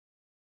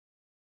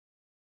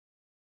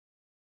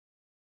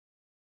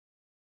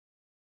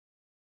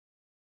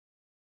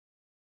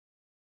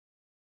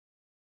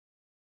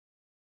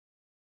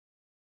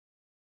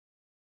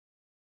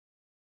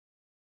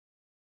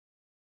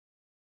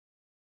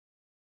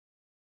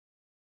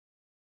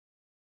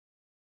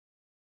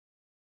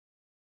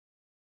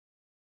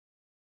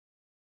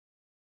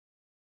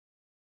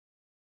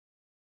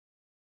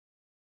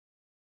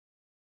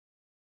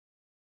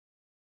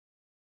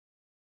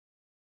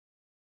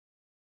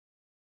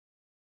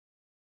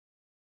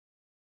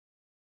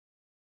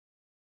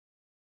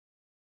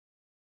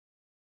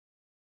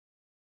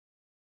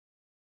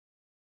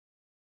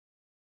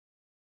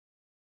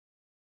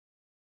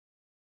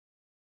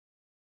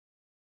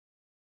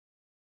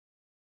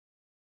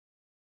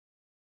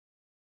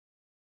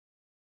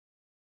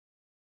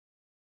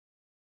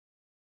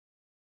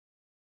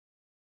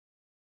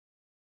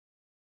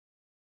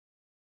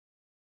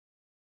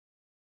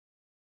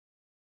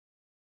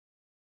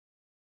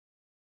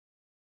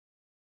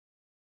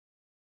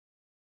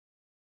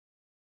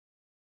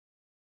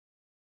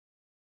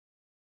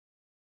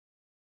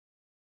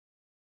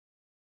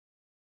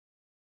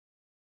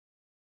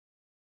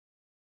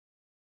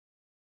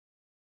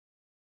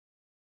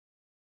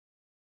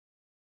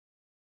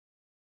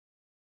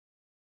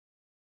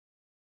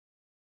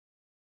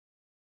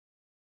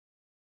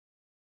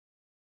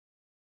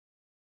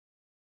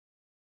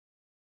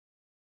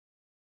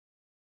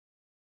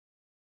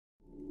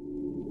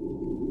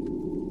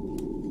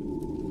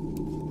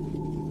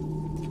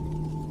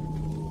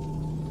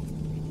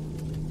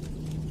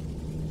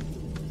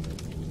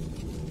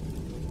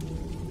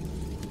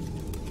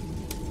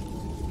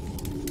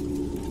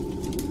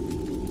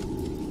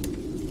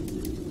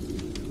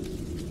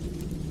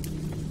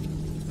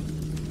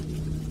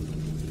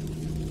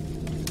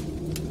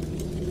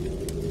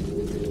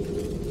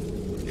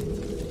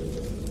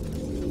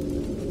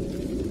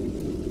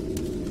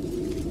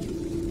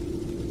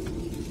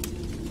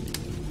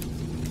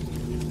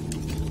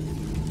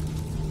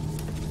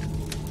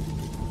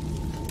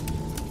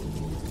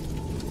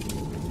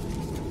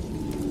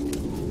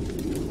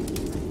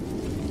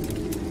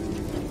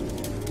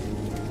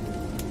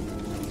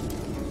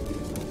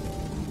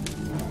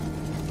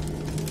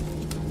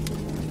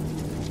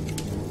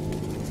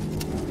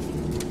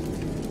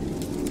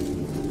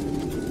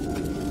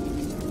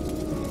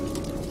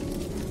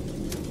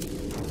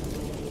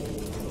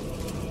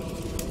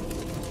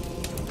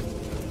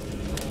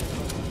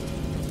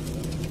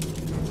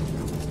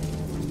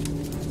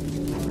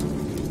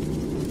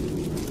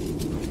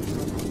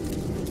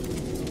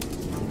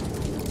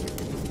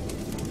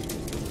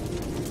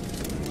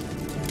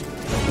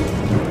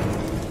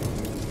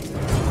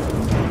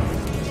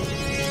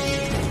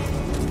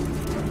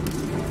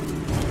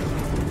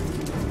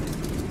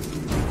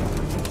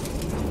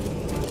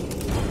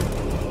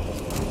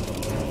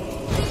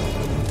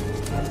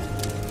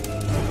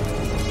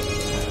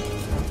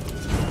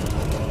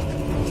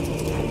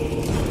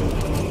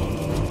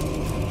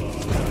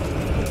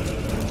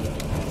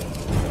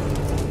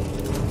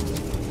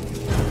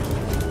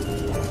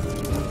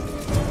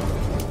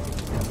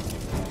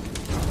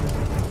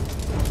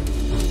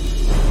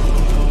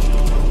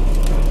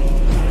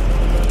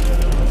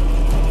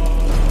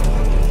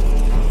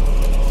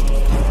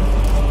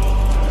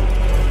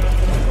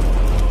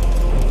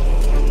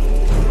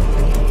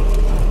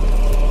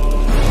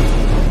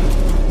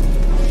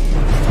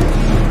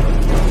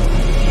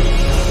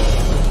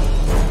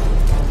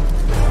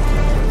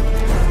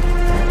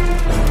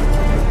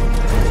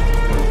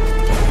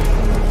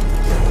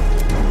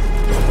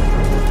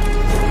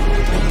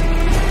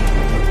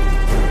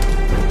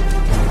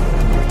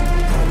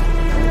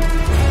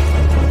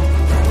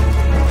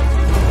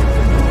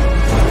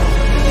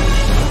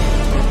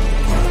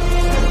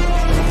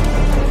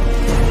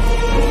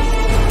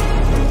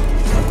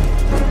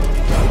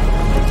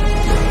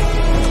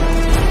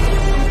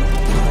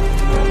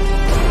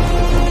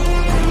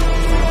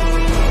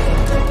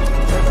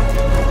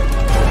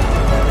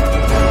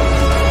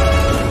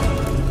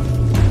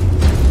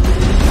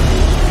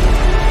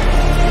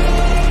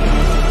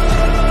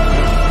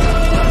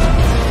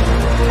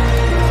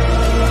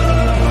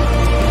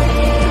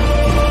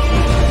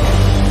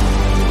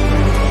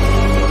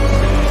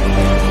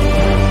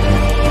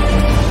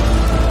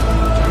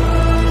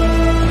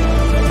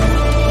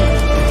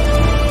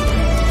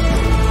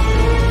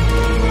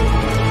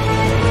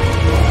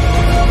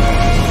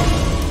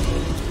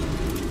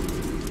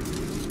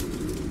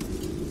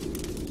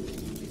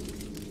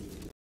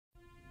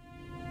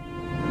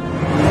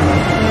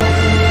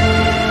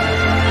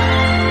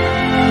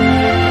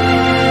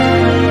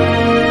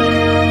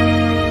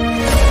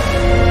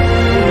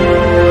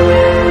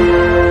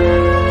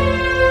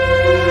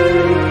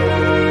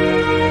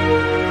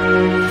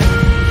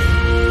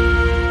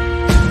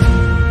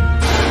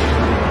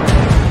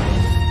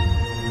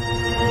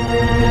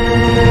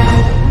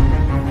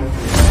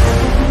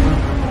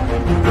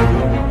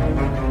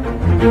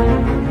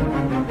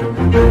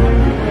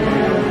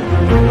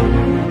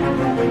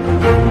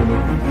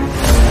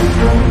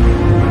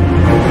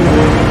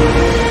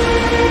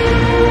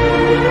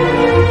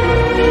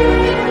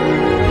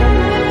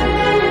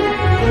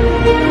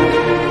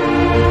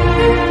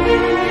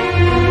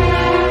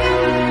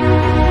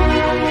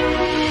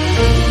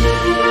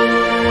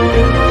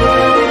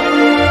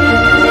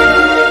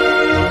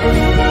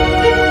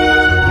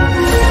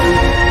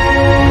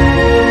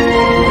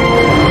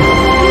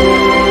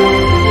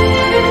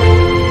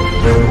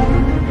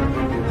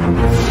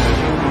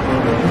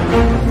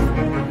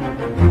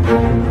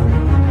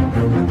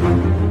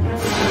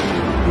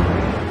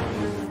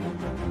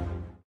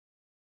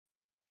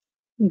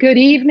Good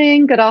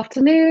evening, good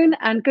afternoon,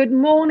 and good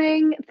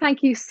morning.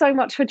 Thank you so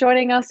much for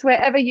joining us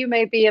wherever you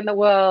may be in the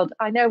world.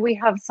 I know we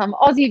have some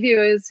Aussie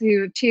viewers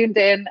who tuned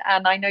in,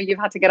 and I know you've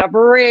had to get up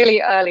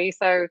really early.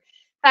 So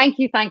thank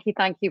you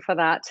for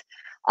that.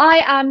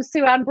 I am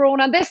Suanne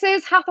Braun, and this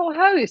is Hathor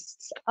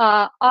Hosts.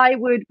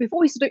 Before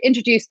we sort of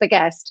introduce the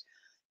guest,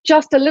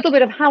 just a little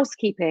bit of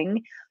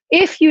housekeeping.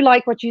 If you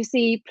like what you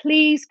see,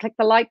 please click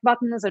the like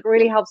button, as it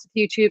really helps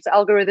with YouTube's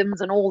algorithms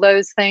and all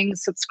those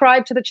things.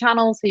 Subscribe to the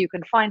channel so you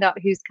can find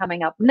out who's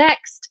coming up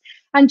next.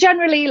 And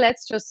generally,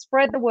 let's just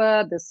spread the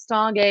word, the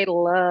Stargate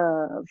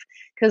love,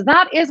 because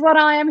that is what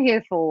I am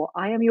here for.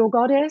 I am your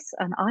goddess,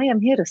 and I am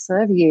here to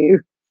serve you.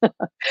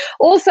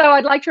 Also,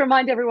 I'd like to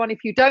remind everyone,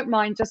 if you don't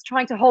mind, just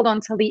trying to hold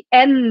on till the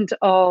end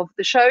of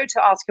the show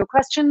to ask your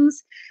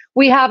questions.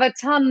 We have a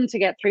ton to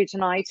get through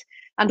tonight.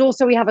 And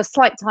also we have a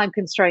slight time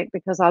constraint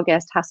because our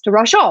guest has to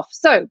rush off.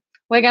 So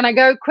We're going to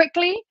go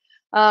quickly,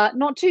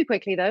 not too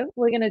quickly though.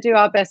 We're going to do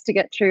our best to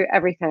get through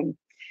everything.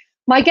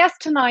 My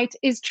guest tonight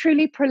is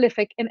truly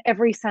prolific in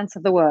every sense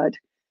of the word.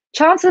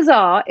 Chances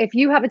are, if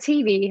you have a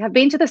TV, have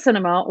been to the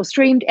cinema, or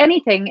streamed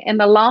anything in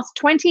the last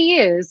 20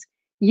 years,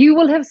 you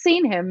will have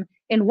seen him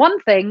in one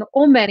thing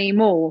or many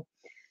more.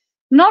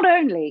 Not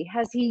only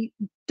has he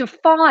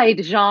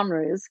defied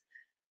genres,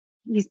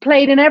 he's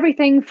played in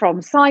everything from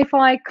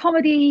sci-fi,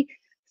 comedy,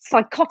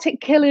 psychotic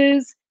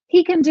killers.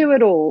 He can do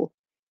it all.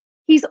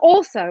 He's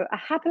also a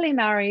happily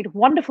married,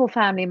 wonderful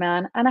family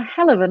man and a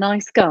hell of a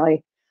nice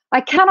guy. I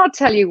cannot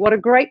tell you what a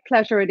great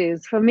pleasure it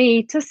is for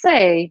me to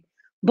say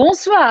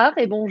bonsoir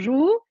et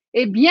bonjour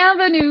et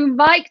bienvenue,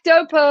 Mike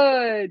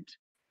Dopud.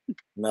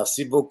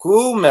 Merci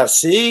beaucoup.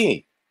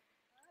 Merci.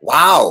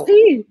 Wow.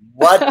 Si.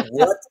 What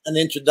an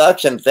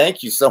introduction.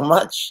 Thank you so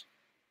much.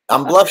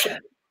 I'm blushing.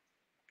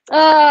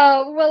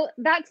 Well,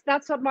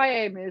 that's what my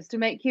aim is, to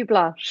make you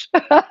blush.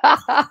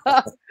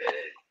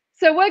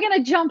 So we're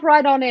going to jump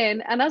right on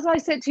in. And as I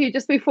said to you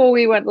just before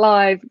we went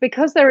live,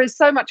 because there is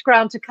so much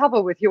ground to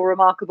cover with your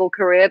remarkable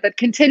career that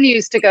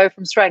continues to go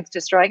from strength to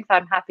strength,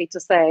 I'm happy to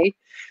say,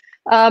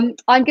 I'm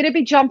going to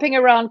be jumping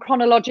around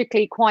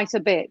chronologically quite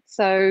a bit.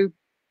 So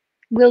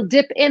we'll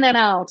dip in and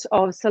out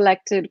of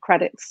selected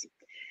credits.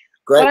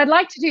 Great. What I'd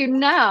like to do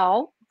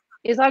now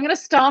is I'm going to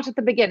start at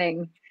the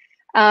beginning.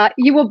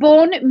 You were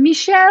born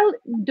Michel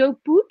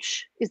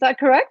Dopud, is that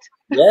correct?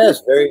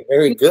 Yes, very,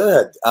 very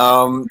good.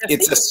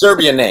 It's a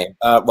Serbian name.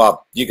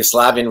 Well,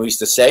 Yugoslavian we used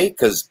to say,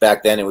 because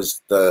back then it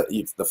was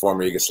the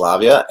former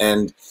Yugoslavia.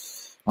 And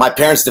my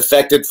parents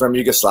defected from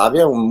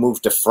Yugoslavia and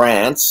moved to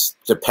France,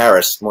 to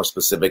Paris more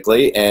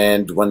specifically.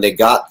 And when they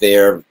got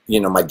there,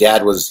 you know, my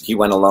dad he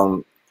went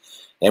alone.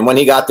 And when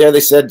he got there, they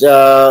said,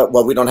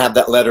 well, we don't have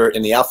that letter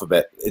in the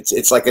alphabet.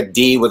 It's like a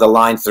D with a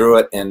line through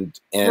it, and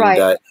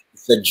right.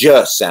 It's a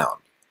J sound.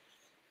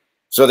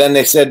 So then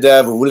they said,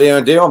 vous voulez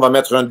un D? On va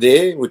mettre un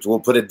D, which we'll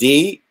put a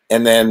D.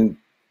 And then,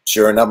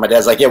 sure enough, my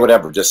dad's like, yeah,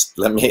 whatever. Just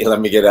let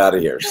me get out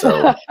of here.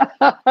 So.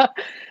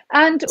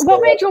 And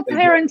what made your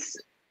parents?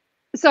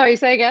 Sorry,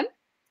 say again.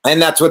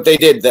 And that's what they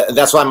did.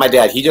 That's why my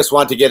dad, he just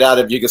wanted to get out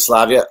of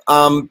Yugoslavia.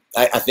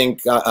 I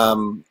think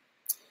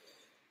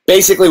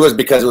basically it was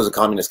because it was a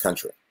communist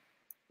country.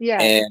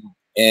 Yeah.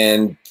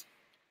 And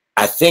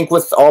I think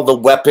with all the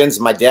weapons,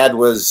 my dad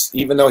was,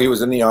 even though he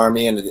was in the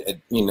army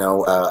and, you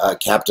know, a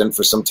captain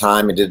for some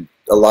time and did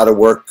a lot of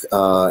work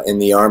in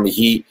the army,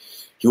 he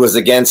was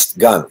against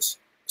guns,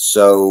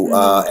 so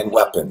and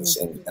weapons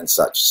and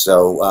such.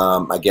 So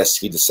I guess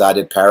he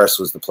decided Paris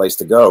was the place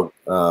to go.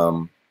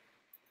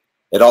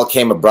 It all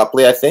came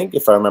abruptly, I think,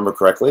 if I remember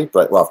correctly.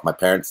 But, well, my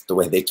parents, the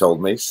way they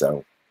told me,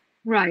 so.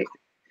 Right.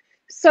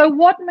 So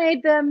what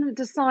made them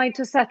decide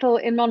to settle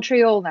in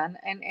Montreal then,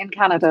 in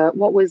Canada?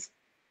 What was...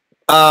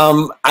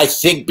 I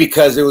think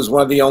because it was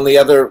one of the only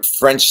other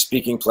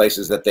French-speaking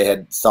places that they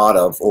had thought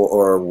of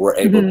or were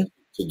able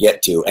to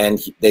get to. And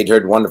they'd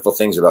heard wonderful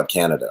things about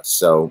Canada.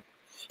 So,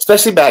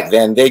 especially back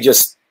then, they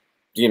just,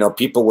 you know,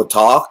 people would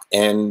talk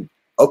and,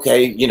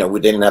 okay, you know, we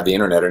didn't have the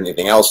internet or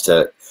anything else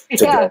to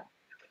go.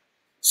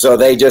 So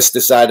they just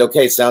decided,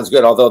 okay, sounds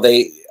good. Although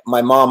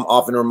my mom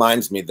often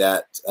reminds me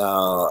that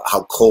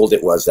how cold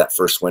it was that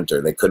first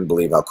winter. They couldn't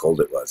believe how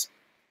cold it was.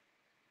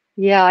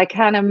 Yeah, I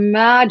can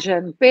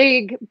imagine.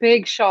 Big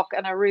shock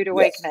and a rude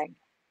awakening.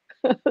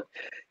 Yes.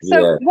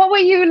 So what were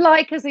you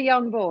like as a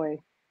young boy?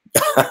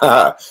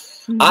 I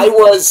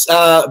was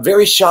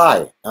very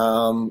shy.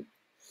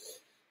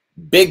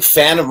 Big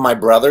fan of my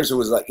brother's, who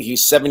was like,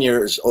 he's 7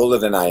 years older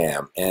than I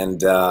am.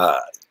 And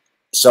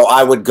so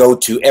I would go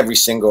to every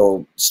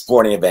single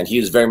sporting event.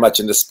 He was very much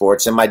into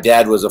sports. And my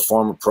dad was a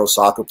former pro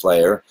soccer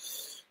player.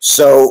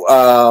 So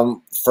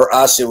for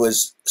us, it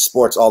was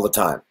sports all the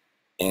time.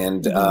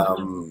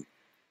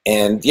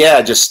 And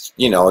yeah, just,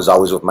 you know, I was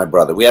always with my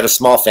brother. We had a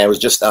small family. It was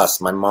just us,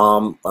 my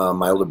mom,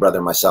 my older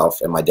brother, myself,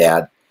 and my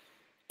dad.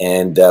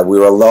 And we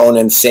were alone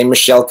in Saint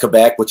Michel,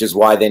 Quebec, which is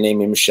why they named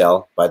me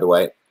Michel, by the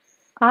way.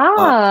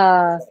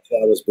 I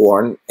was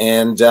born.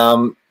 And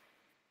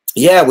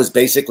yeah, it was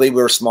basically, we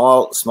were a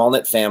small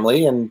knit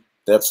family, and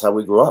that's how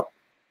we grew up.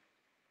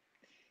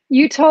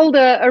 You told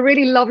a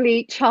really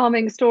lovely,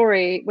 charming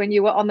story when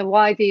you were on the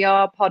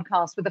YVR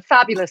podcast with the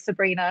fabulous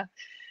Sabrina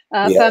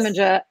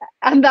Berminger,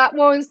 and that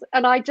was,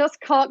 and I just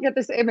can't get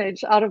this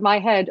image out of my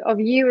head of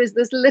you as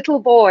this little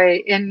boy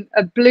in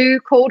a blue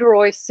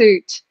corduroy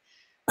suit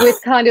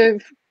with kind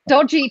of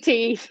dodgy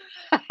teeth.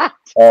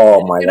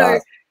 Oh my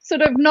God.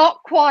 Sort of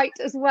not quite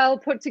as well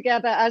put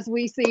together as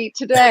we see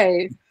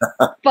today,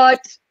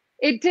 but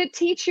it did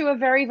teach you a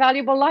very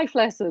valuable life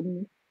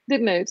lesson,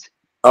 didn't it?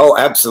 Oh,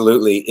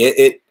 absolutely.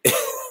 It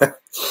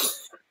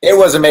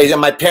was amazing.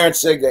 My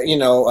parents, you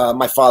know,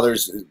 my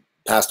father's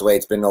passed away.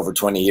 It's been over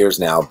 20 years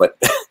now, but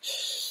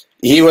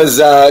he was,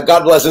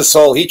 God bless his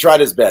soul, he tried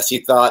his best. He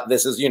thought,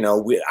 this is, you know,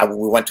 we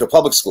went to a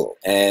public school,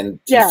 and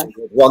figured,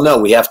 well, no,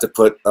 we have to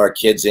put our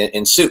kids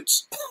in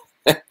suits.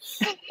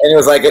 And it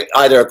was like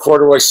either a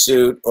corduroy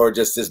suit or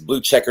just this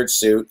blue checkered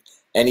suit,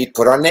 and he'd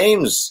put our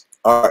names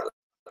on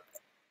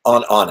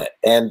it.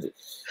 And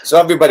so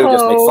everybody would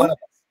just make fun of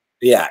us.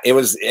 Yeah, it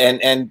was,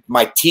 and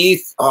my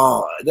teeth.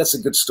 Oh, that's a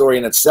good story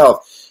in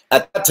itself.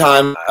 At that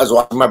time, I was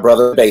watching my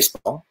brother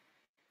baseball,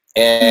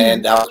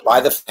 and I was by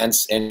the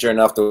fence, and sure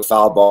enough, there was a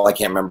foul ball. I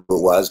can't remember who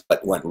it was,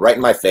 but went right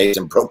in my face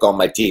and broke all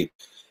my teeth.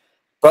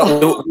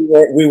 But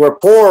we were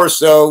poor,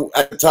 so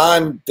at the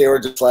time they were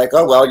just like,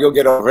 "Oh well, you'll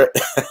get over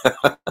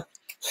it."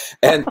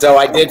 And so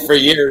I did for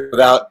years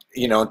without,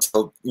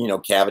 until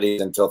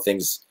cavities, until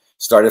things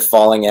started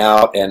falling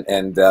out,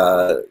 and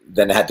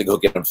then I had to go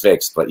get them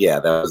fixed. But yeah,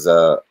 that was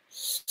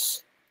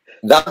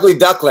the ugly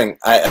duckling,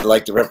 I'd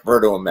like to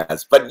refer to him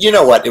as. But you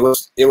know what? It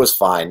was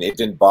fine. It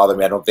didn't bother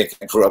me. I don't think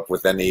I grew up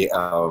with any,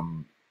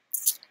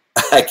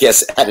 I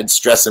guess, added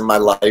stress in my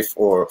life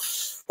or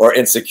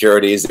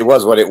insecurities. It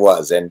was what it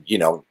was. And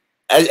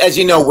as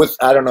you know,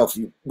 I don't know if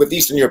with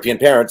Eastern European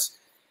parents,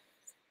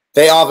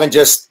 they often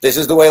just, this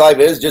is the way life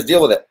is. Just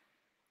deal with it.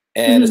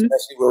 And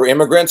especially we're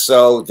immigrants,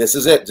 so this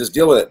is it. Just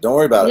deal with it. Don't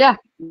worry about it. Yeah.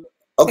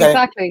 Okay.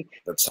 Exactly.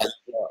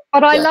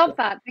 But I love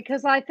that,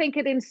 because I think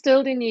it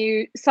instilled in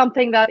you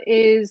something that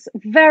is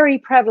very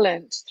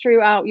prevalent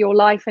throughout your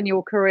life and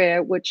your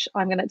career, which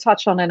I'm going to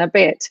touch on in a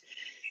bit.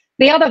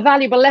 The other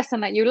valuable lesson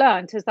that you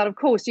learned is that, of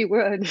course, you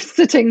were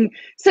sitting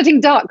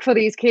duck for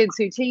these kids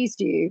who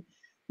teased you,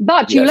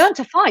 but you learned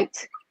to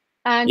fight,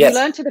 and you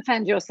learned to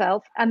defend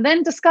yourself, and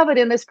then discovered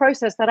in this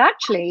process that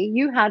actually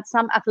you had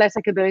some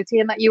athletic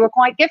ability and that you were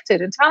quite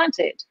gifted and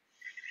talented.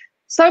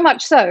 So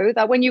much so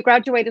that when you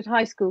graduated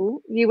high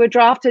school, you were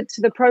drafted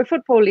to the Pro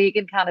Football League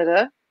in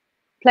Canada,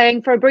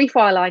 playing for a brief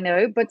while, I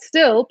know, but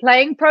still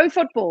playing pro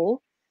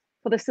football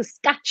for the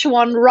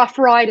Saskatchewan Rough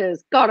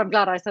Riders. God, I'm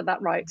glad I said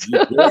that right.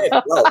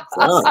 Yeah, well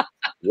done.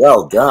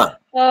 Well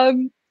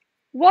done.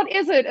 What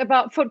is it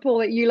about football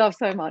that you love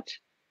so much?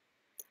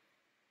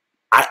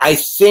 I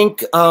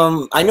think,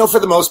 I know for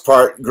the most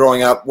part,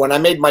 growing up, when I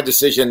made my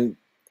decision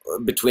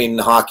between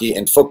hockey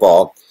and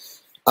football,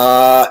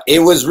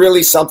 it was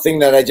really something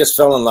that I just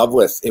fell in love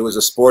with. It was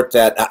a sport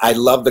that I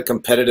love the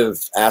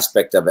competitive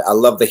aspect of it. I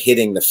love the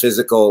hitting, the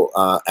physical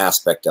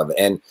aspect of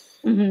it.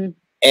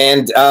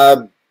 And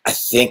I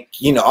think,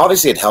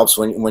 obviously it helps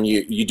when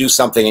you do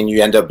something and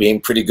you end up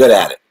being pretty good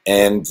at it.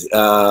 And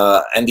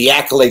the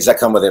accolades that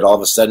come with it, all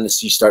of a sudden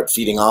you start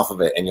feeding off of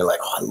it and you're like,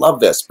 oh, I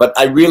love this. But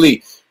I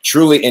really,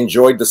 truly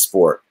enjoyed the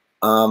sport.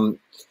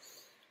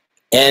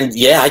 And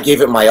yeah, I gave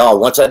it my all.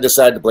 Once I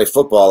decided to play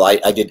football,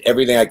 I did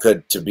everything I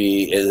could to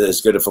be as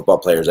good a football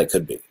player as I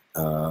could be.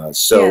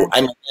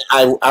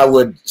 I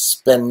would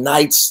spend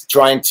nights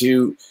trying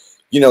to,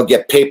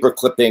 get paper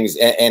clippings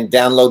and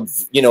download,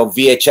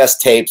 VHS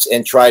tapes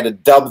and try to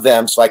dub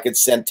them so I could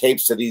send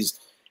tapes to these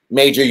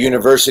major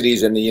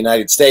universities in the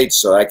United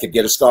States so I could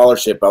get a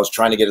scholarship. I was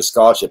trying to get a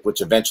scholarship, which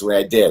eventually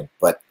I did.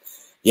 But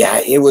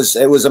yeah, it was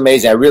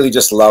amazing. I really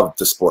just loved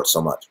the sport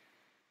so much.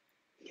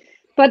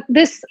 But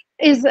this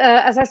is,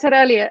 as I said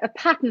earlier, a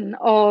pattern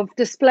of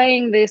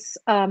displaying this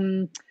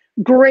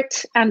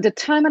grit and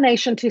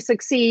determination to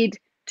succeed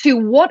to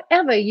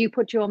whatever you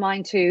put your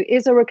mind to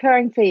is a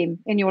recurring theme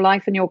in your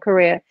life and your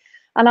career.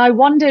 And I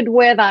wondered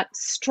where that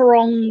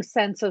strong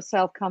sense of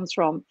self comes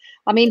from.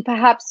 I mean,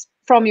 perhaps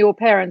from your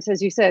parents,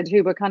 as you said,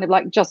 who were kind of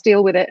like, just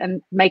deal with it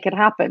and make it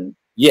happen.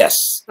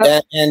 Yes.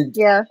 And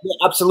yeah,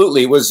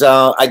 absolutely. It was,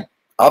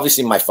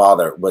 obviously my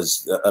father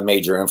was a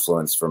major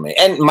influence for me,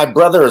 and my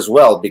brother as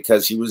well,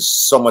 because he was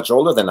so much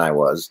older than I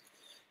was.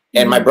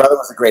 And my brother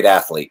was a great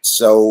athlete,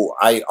 so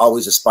I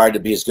always aspired to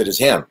be as good as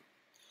him.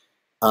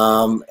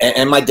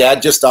 And my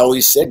dad just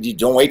always said, you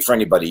don't wait for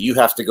anybody. You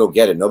have to go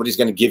get it. Nobody's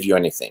going to give you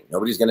anything.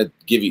 Nobody's going to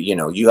give you,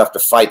 you have to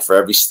fight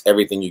for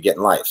everything you get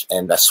in life.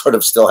 And I sort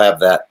of still have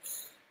that,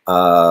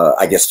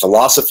 I guess,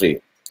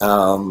 philosophy.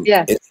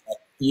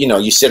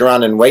 You sit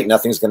around and wait,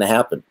 nothing's going to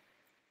happen.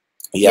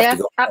 You have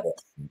to go get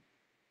it.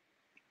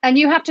 And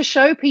you have to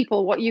show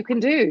people what you can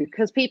do,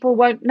 because people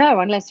won't know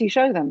unless you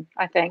show them,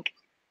 I think.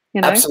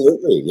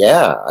 Absolutely.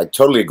 Yeah, I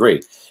totally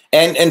agree.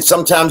 And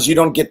sometimes you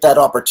don't get that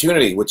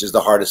opportunity, which is the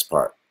hardest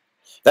part.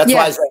 That's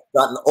why as I've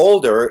gotten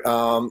older,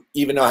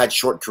 even though I had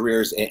short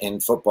careers in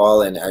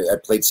football and I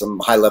played some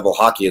high-level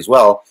hockey as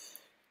well,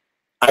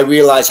 I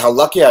realized how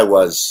lucky I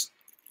was,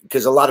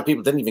 because a lot of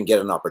people didn't even get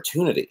an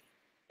opportunity.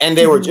 And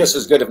they were just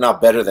as good, if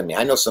not better than me.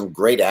 I know some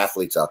great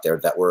athletes out there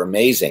that were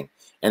amazing,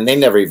 and they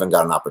never even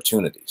got an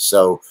opportunity.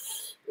 So,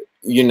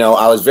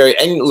 I was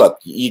and look,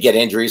 you get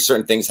injuries,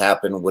 certain things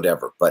happen,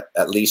 whatever, but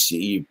at least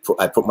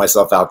I put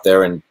myself out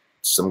there and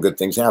some good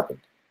things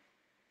happened.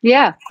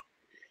 Yeah.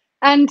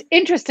 And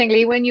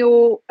interestingly, when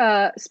your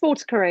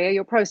sports career,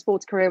 your pro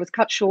sports career was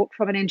cut short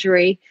from an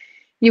injury,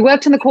 you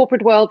worked in the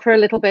corporate world for a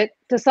little bit,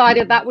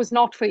 decided that was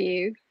not for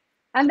you.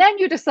 And then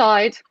you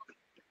decide,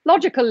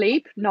 logical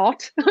leap,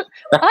 not,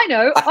 I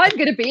know, I'm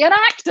going to be an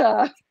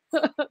actor.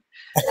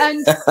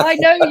 And I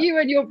know you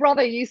and your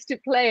brother used to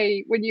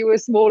play when you were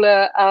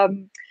smaller,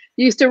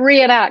 used to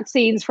reenact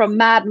scenes from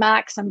Mad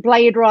Max and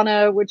Blade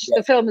Runner, which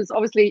the film has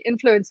obviously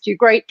influenced you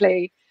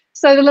greatly.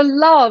 So the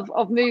love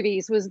of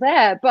movies was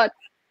there. But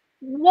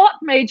what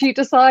made you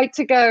decide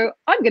to go,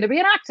 I'm going to be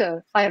an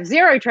actor? I have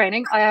zero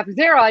training. I have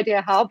zero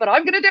idea how, but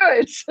I'm going to do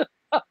it.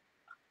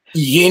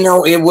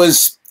 It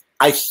was,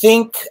 I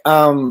think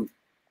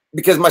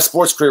because my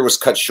sports career was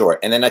cut short,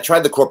 and then I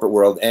tried the corporate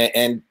world,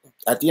 and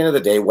at the end of the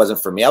day, it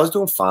wasn't for me. I was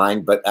doing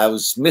fine, but I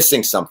was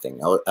missing something.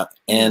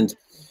 And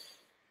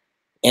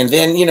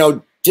then, you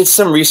know, did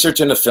some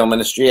research in the film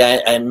industry.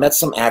 I met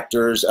some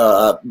actors,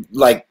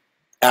 like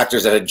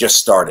actors that had just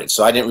started.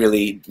 So I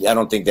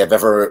don't think they've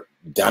ever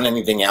done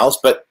anything else,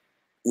 but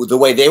the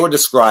way they were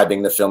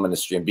describing the film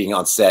industry and being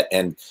on set,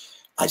 and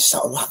I just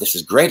thought, wow, this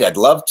is great. I'd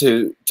love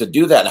to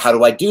do that. How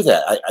do I do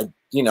that? I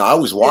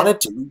always wanted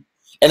to,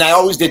 and I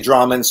always did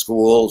drama in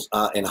schools,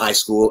 in high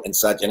school and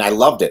such, and I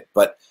loved it.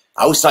 But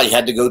I always thought you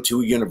had to go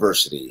to a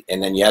university,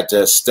 and then you had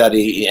to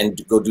study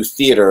and go do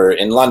theater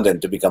in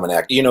London to become an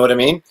actor. You know what I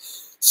mean?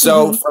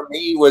 So for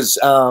me, it was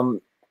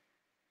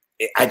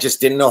I just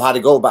didn't know how to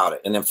go about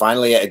it. And then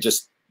finally, I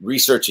just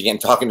researching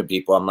and talking to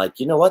people, I'm like,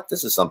 you know what?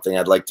 This is something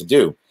I'd like to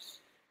do.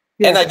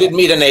 Yeah. And I did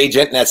meet an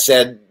agent that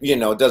said, you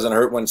know, it doesn't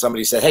hurt when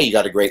somebody said, hey, you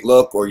got a great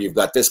look, or you've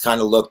got this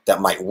kind of look that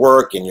might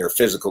work, and you're a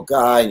physical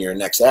guy and you're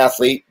an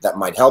ex-athlete that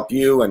might help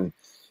you. And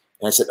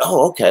I said,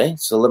 oh, okay,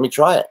 so let me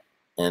try it.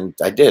 And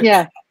I did.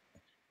 Yeah.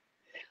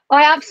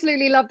 I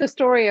absolutely love the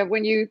story of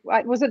when you,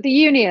 was it the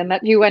union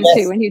that you went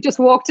to and you just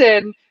walked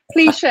in?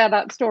 Please share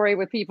that story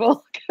with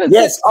people.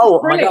 Yes.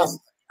 Oh, my gosh.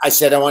 I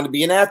said I wanted to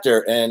be an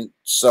actor. And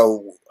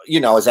so,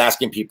 you know, I was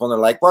asking people, and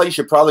they're like, well, you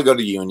should probably go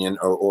to union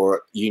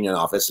or union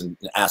office and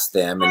ask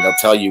them, and they'll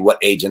tell you what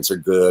agents are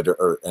good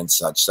or and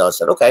such. So I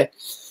said, okay.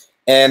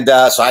 And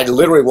so I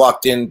literally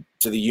walked into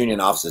the union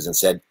offices and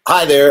said,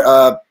 hi there.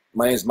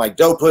 My name is Mike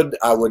Dopud.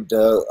 I want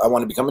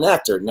to become an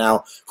actor.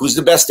 Now, who's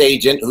the best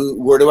agent?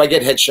 Where do I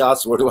get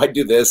headshots? Where do I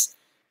do this?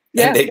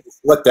 Yeah. And they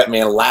just looked at me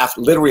and laughed,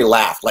 literally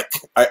laughed. Like,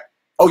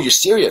 oh, you're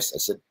serious? I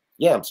said,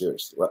 yeah, I'm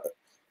serious.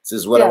 This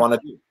is what I want to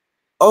do.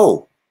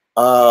 Oh,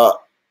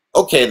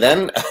 okay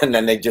then. And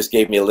then they just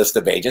gave me a list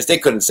of agents. They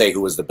couldn't say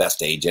who was the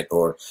best agent,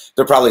 or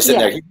they're probably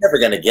sitting there, he's never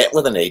going to get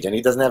with an agent.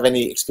 He doesn't have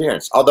any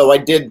experience. Although I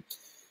did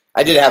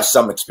have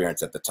some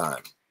experience at the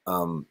time.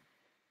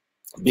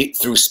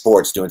 Through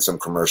sports, doing some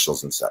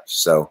commercials and such.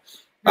 So,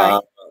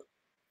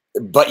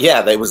 but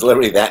yeah, they was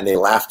literally that, and they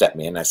laughed at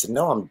me, and I said,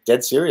 no, I'm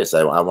dead serious.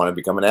 I want to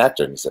become an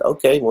actor. And he said,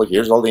 okay, well,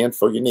 here's all the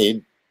info you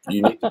need.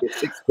 You need to get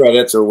 6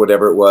 credits or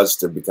whatever it was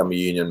to become a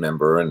union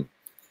member. And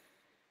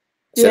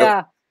I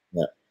said,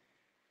 yeah.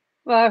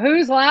 Well,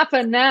 who's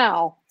laughing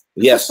now?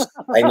 Yes,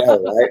 I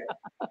know,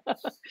 right?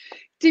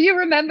 Do you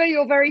remember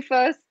your very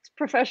first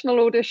professional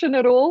audition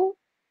at all?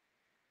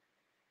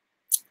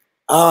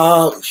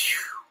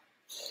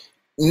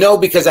 No,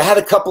 because I had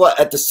a couple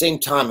at the same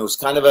time. It was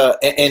kind of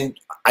and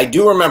I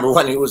do remember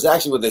one. It was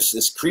actually with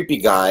this creepy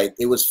guy.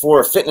 It was for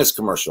a fitness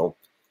commercial.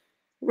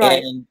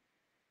 Right.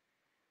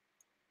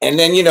 And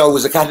then, you know, it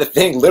was the kind of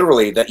thing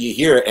literally that you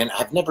hear, and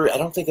I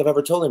don't think I've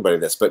ever told anybody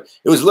this, but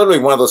it was literally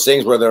one of those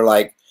things where they're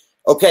like,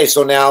 okay,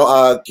 so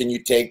now can you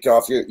take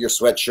off your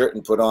sweatshirt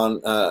and put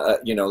on,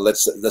 you know,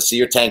 let's see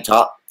your tank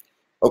top.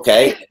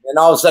 Okay. And then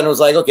all of a sudden it was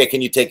like, okay,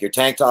 can you take your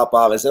tank top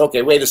off? I said,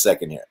 okay, wait a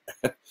second here.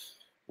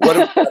 What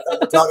are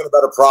we talking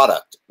about? A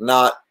product,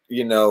 not,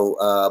 you know,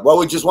 well,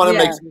 we just want to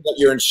make sure that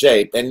you're in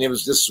shape. And it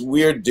was this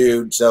weird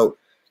dude. So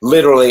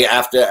literally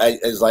after I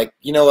was like,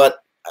 you know what?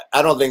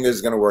 I don't think this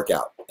is going to work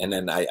out. And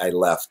then I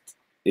left.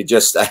 It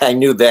just, I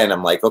knew then,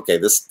 I'm like, okay,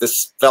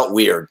 this felt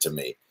weird to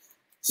me.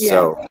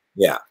 So,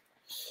 yeah.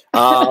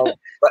 But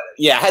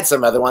yeah, I had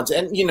some other ones.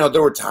 And, you know,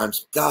 there were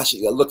times, gosh,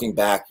 looking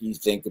back, you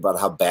think about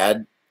how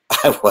bad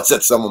I was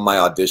at some of my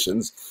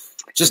auditions,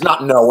 just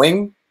not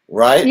knowing,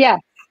 right? Yeah.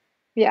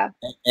 Yeah.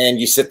 And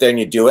you sit there and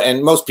you do it.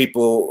 And most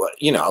people,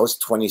 you know, I was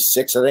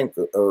 26, I think,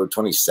 or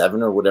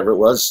 27 or whatever it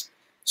was.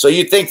 So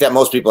you'd think that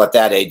most people at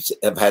that age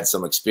have had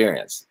some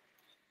experience.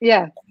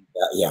 Yeah.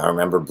 Yeah, I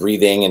remember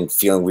breathing and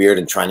feeling weird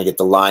and trying to get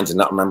the lines and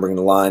not remembering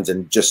the lines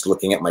and just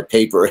looking at my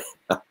paper.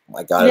 Oh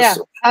my God.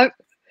 Yeah.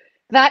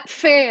 That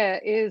fear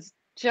is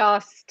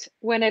just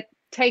when it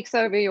takes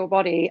over your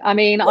body. I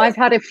mean, I've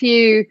had a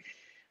few,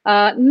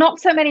 not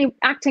so many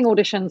acting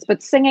auditions,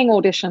 but singing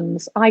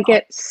auditions. I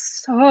get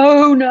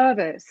so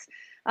nervous,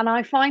 and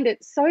I find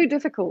it so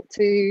difficult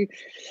to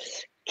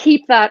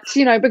keep that,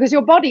 you know, because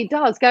your body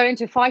does go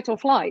into fight or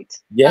flight.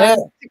 Yeah.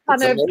 To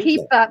kind of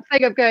keep that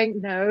thing of going,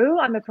 no,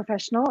 I'm a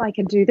professional, I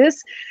can do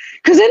this.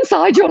 Because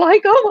inside you're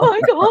like, oh my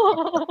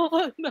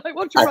God, I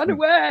want to run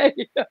away.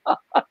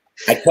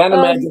 I can't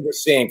imagine the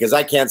singing, because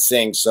I can't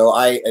sing. So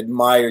I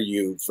admire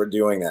you for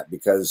doing that,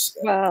 because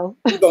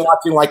people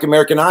watching like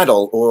American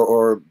Idol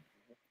or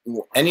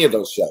any of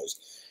those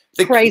shows.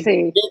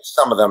 Crazy.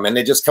 Some of them, and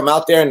they just come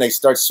out there and they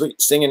start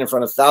singing in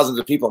front of thousands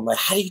of people. I'm like,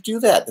 how do you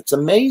do that? That's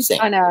amazing.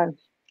 I know.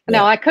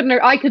 No, I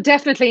could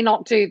definitely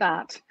not do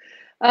that.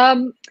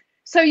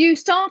 So you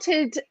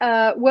started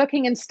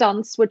working in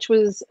stunts, which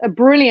was a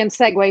brilliant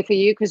segue for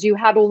you, because you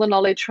had all the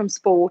knowledge from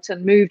sport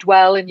and moved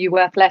well, and you were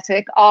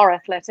athletic,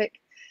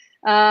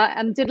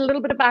 and did a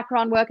little bit of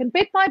background work. And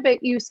bit by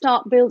bit, you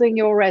start building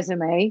your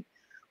resume,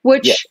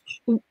 which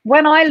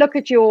when I look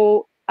at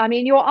your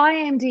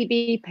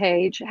IMDb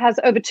page has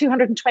over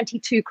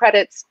 222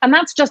 credits. And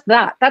that's just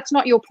that. That's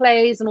not your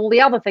plays and all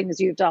the other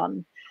things you've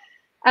done.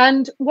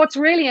 And what's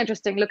really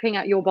interesting looking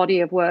at your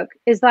body of work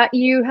is that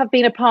you have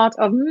been a part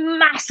of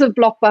massive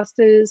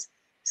blockbusters,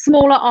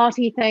 smaller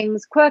arty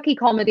things, quirky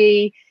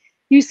comedy.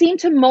 You seem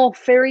to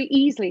morph very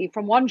easily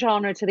from one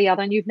genre to the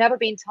other, and you've never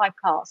been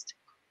typecast.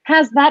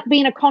 Has that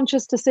been a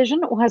conscious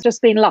decision, or has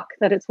just been luck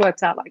that it's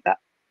worked out like that?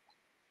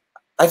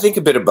 I think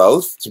a bit of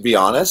both, to be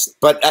honest.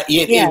 But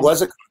it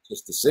was a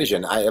conscious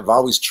decision. I have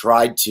always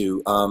tried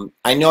to.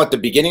 I know at the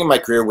beginning of my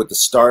career with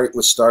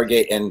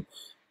Stargate and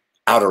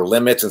Outer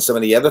Limits and some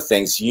of the other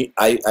things,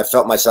 I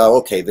felt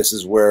myself, okay, this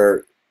is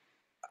where.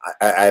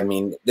 I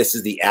mean, this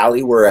is the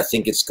alley where I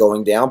think it's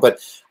going down. But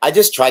I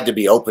just tried to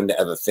be open to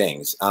other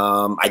things.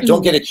 I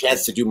don't get a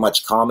chance to do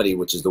much comedy,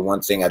 which is the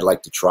one thing I'd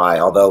like to try.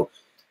 Although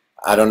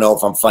I don't know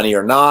if I'm funny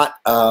or not,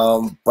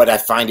 but I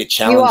find it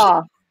challenging. You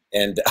are.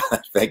 And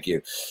thank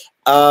you.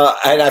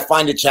 And I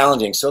find it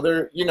challenging. So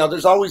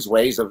there's always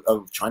ways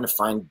of trying to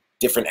find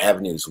different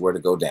avenues where to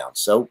go down.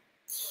 So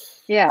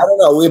yeah, I don't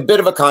know. We're a bit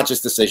of a conscious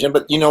decision,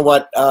 but you know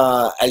what?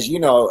 As you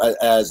know,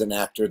 as an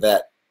actor,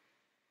 that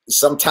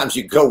sometimes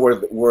you go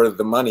where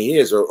the money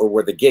is or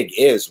where the gig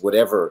is,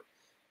 whatever.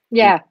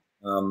 Yeah.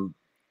 I'm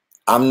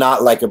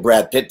not like a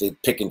Brad Pitt to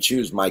pick and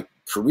choose my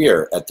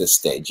career at this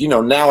stage. You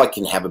know, now I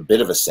can have a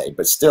bit of a say,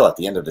 but still at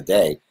the end of the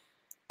day,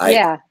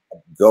 I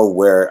go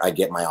where I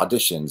get my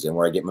auditions and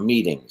where I get my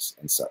meetings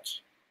and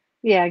such.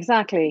 Yeah,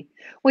 exactly.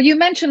 Well, you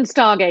mentioned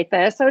Stargate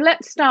there, so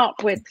let's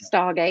start with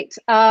Stargate.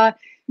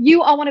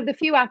 You are one of the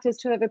few actors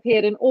to have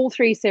appeared in all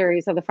 3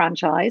 series of the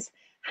franchise.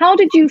 How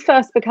did you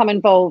first become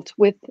involved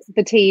with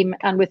the team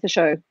and with the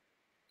show?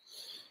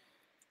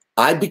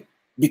 I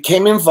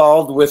became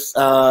involved with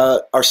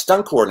our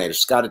stunt coordinator,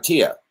 Scott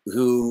Attia,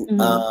 who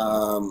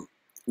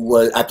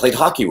I played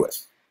hockey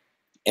with.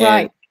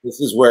 And this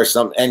is where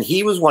and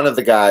he was one of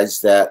the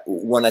guys that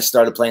when I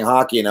started playing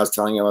hockey and I was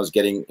telling him I was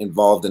getting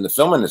involved in the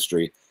film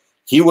industry,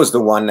 he was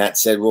the one that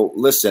said, well,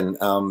 listen,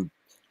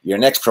 you're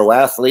an ex-pro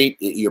athlete.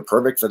 You're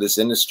perfect for this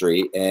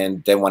industry.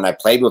 And then when I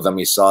played with him,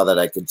 he saw that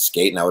I could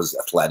skate and I was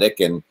athletic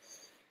and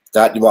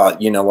thought, well,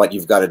 you know what,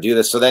 you've got to do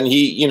this. So then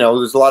he, you know,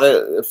 there's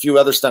a few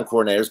other stunt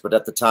coordinators, but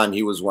at the time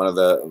he was one of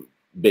the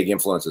big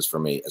influences for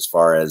me as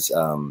far as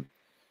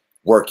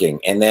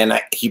working. And then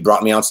he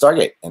brought me on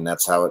Stargate, and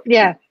that's how it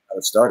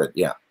started.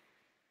 Yeah.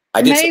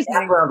 I did some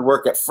background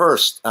work at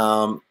first.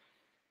 I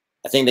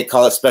think they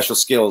call it special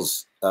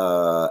skills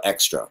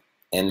extra,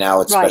 and now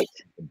it's special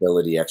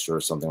ability extra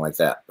or something like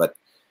that. But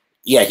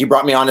yeah, he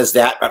brought me on as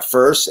that at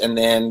first, and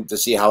then to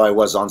see how I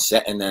was on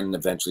set, and then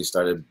eventually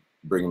started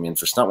bringing me in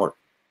for stunt work.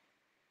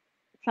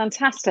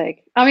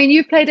 Fantastic. I mean,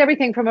 you've played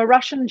everything from a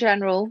Russian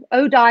general,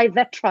 Odai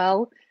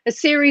Vetrel, a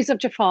series of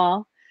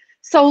Jafar,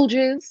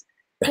 soldiers,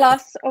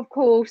 plus, of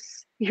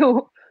course,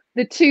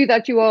 the 2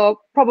 that you are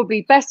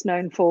probably best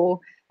known for,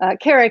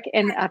 Kirik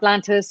in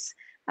Atlantis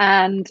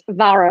and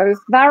Varro.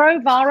 Varro?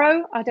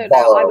 I don't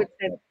know. I would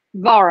say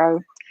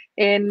Varro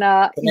in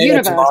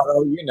Universe.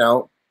 Tomato, you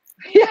know.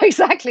 Yeah,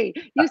 exactly.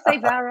 You say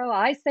Varro,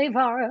 I say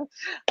Varro.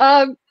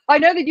 I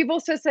know that you've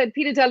also said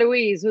Peter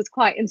DeLuise was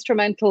quite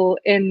instrumental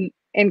in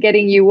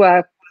getting you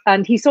work,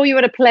 and he saw you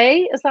at a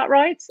play. Is that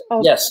right?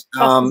 Yes.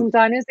 Buses and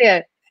Diners.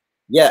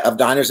 Yeah, of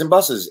Diners and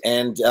Buses,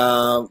 and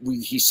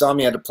he saw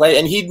me at a play,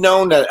 and he'd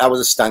known that I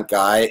was a stunt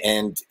guy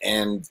and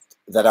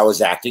that I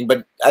was acting,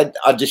 but I'd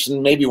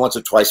auditioned maybe once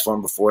or twice for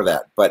him before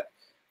that. But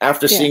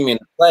after seeing me in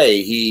the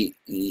play, he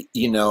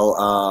you know,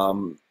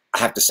 I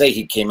have to say,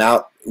 he came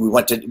out. We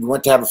went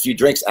to have a few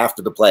drinks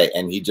after the play,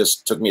 and he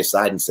just took me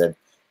aside and said,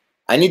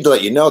 I need to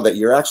let you know that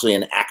you're actually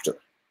an actor.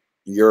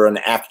 You're an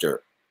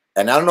actor.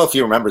 And I don't know if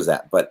he remembers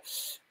that, but,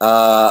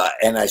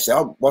 and I said,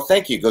 oh, well,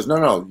 thank you. He goes,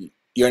 no,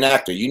 you're an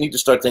actor. You need to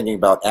start thinking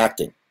about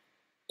acting.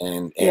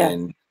 And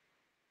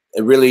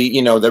it really,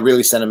 you know, that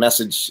really sent a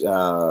message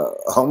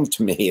home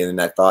to me.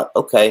 And I thought,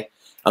 okay,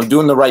 I'm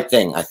doing the right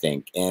thing, I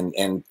think. And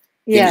things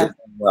are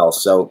going well.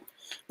 So,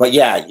 but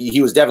yeah,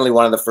 he was definitely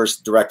one of the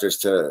first directors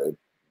to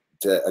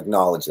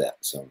acknowledge that.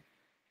 So.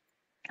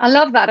 I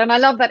love that. And I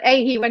love that,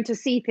 A, he went to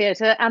see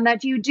theatre, and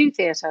that you do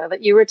theatre,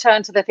 that you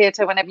return to the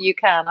theatre whenever you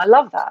can. I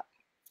love that.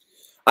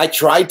 I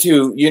try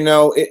to, you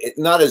know,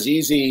 not as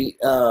easy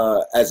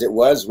as it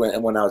was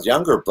when I was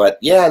younger, but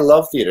yeah, I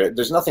love theater.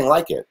 There's nothing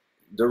like it.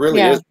 There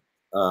really is.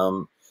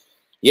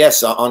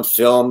 Yes, on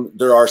film,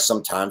 there are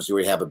some times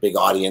where you have a big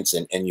audience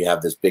and you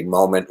have this big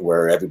moment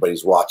where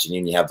everybody's watching you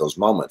and you have those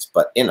moments.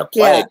 But in a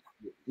play,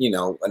 you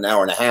know, an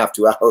hour and a half,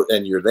 2 hours,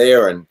 and you're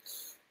there, and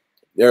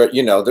there,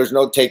 you know, there's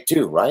no take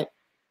 2, right?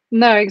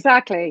 No,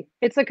 exactly.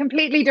 It's a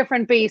completely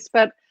different beast,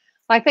 but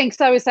I think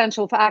so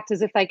essential for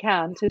actors if they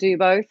can to do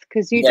both,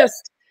 because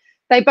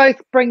they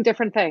both bring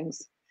different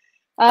things.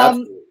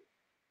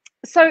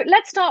 So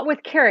let's start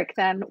with Kirik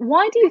then.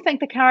 Why do you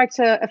think the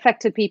character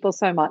affected people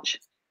so much?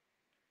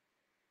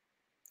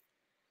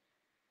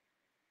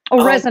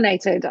 Or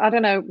resonated? I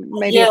don't know,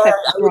 maybe affected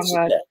is the wrong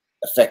word.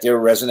 Affected or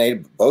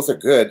resonated, both are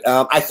good.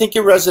 I think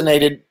it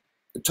resonated,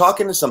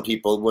 talking to some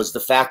people, was the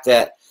fact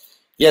that,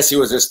 yes, he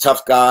was this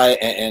tough guy,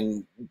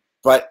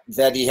 but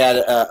that he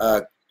had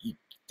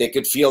they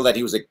could feel that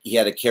he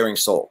had a caring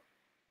soul.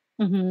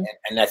 Mm-hmm.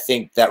 And I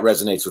think that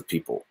resonates with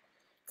people.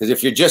 Because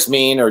if you're just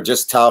mean or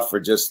just tough or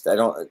just, I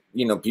don't,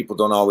 you know, people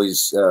don't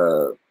always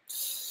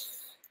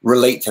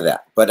relate to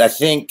that. But I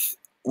think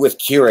with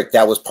Keurig,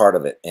 that was part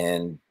of it.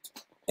 And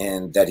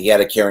that he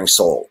had a caring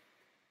soul.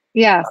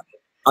 Yeah.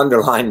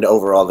 Underlined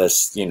over all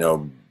this, you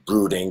know,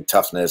 brooding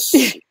toughness.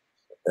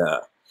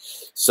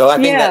 So I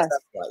think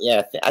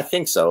Yeah. I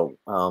think so.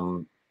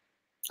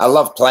 I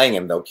love playing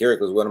him though.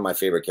 Keurig was one of my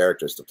favorite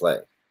characters to play.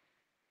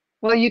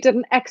 Well, you did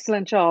an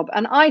excellent job.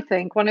 And I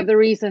think one of the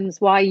reasons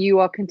why you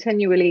are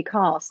continually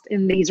cast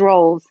in these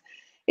roles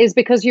is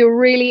because you're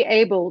really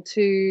able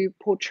to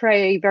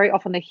portray very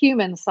often the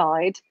human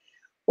side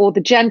or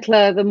the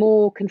gentler, the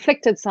more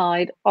conflicted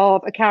side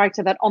of a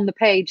character that on the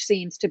page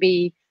seems to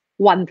be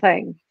one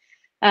thing.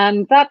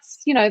 And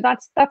that's, you know,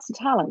 that's a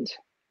talent.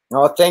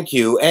 Oh, thank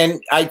you.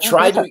 And I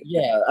try pleasure. to,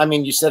 yeah, I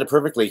mean, you said it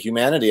perfectly,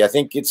 humanity. I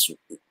think it's,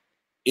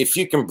 if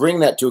you can bring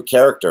that to a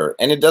character,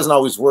 and it doesn't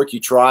always work, you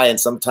try, and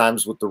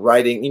sometimes with the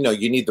writing, you know,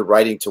 you need the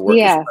writing to work as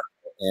Yeah.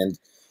 well.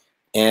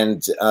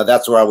 And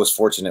that's where I was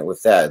fortunate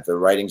with that. The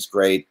writing's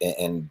great,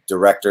 and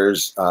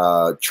directors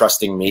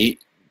trusting me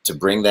to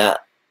bring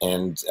that.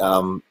 And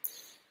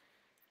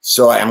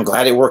so I'm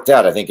glad it worked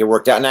out. I think it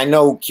worked out. And I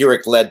know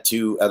Keurig led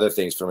to other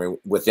things for me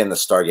within the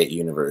Stargate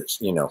universe,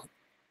 you know.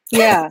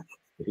 Yeah.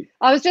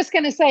 I was just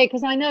going to say,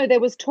 because I know there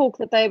was talk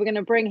that they were going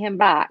to bring him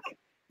back.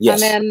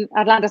 Yes. And then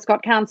Atlantis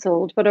got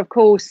cancelled. But of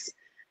course,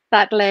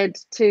 that led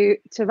to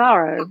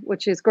Varro,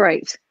 which is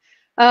great.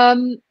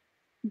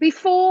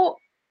 Before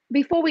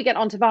we get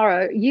on to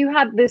Varro, you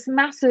had this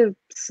massive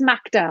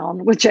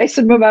smackdown with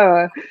Jason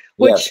Momoa,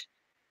 which, Yes.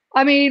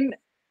 I mean,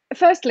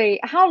 firstly,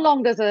 how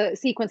long does a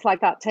sequence like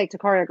that take to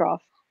choreograph?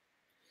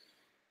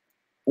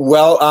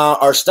 Well,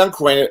 our stunt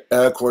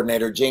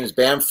coordinator, James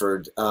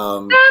Bamford,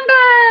 Bam,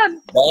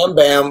 bam! Bam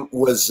Bam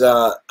was,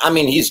 I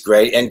mean, he's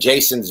great. And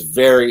Jason's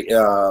very,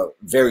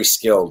 very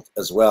skilled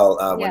as well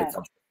when it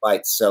comes to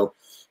fights. So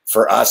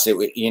for us,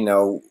 you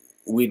know,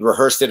 we'd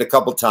rehearsed it a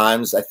couple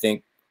times. I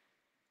think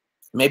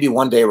maybe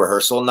one day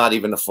rehearsal, not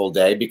even a full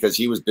day, because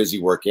he was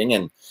busy working,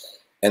 and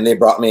they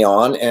brought me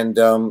on,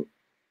 and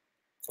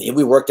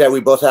we worked out.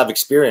 We both have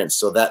experience,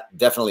 so that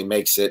definitely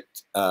makes it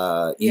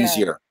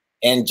easier.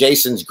 And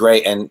Jason's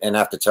great, and I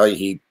have to tell you,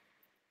 he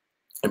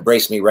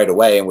embraced me right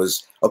away and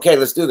was, okay,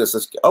 let's do this.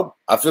 Let's go. Oh,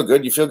 I feel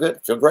good. You feel good?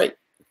 Feel great.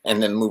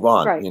 And then move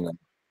on, Right. you know.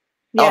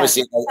 Yeah.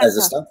 Obviously, as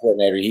a stunt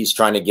coordinator, he's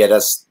trying to get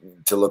us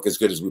to look as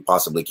good as we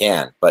possibly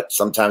can. But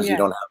sometimes you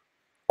don't have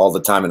all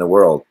the time in the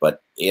world.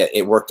 But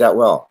it worked out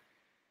well.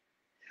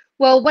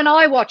 Well, when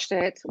I watched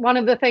it, one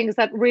of the things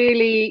that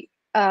really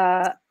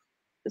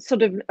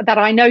sort of that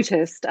I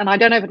noticed, and I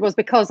don't know if it was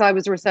because I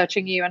was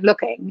researching you and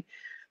looking,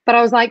 but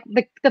I was like,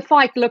 the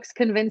fight looks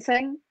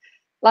convincing.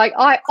 Like,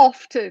 I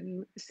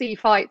often see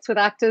fights with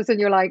actors and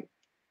you're like,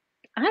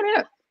 I don't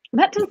know,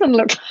 that doesn't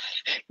look,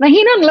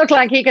 he doesn't look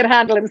like he could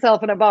handle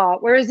himself in a bar.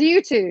 Whereas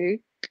you two,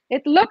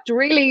 it looked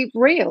really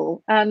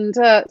real. And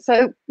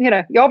so, you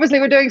know, you obviously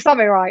were doing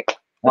something right.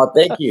 Well,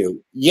 thank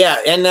you. Yeah,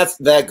 and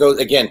that goes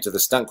again to the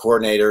stunt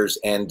coordinators,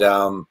 and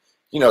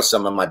you know,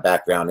 some of my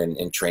background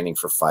in training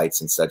for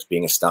fights and such.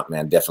 Being a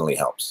stuntman definitely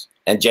helps.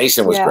 And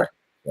Jason was great.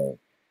 Yeah.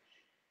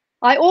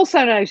 I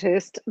also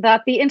noticed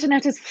that the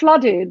internet is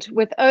flooded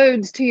with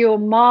odes to your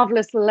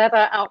marvelous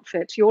leather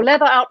outfit. Your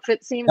leather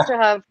outfit seems to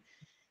have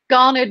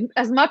garnered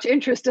as much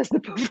interest as the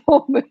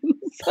performance.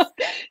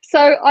 So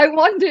I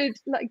wondered,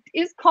 like,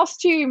 is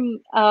costume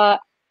a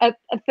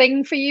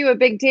thing for you, a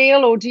big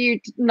deal, or do you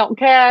not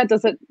care?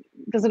 Does it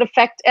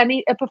affect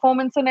a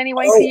performance in any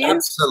way for you?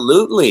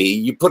 Absolutely.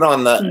 You put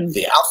on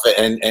the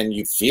outfit and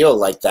you feel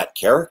like that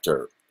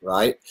character,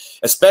 right?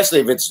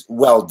 Especially if it's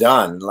well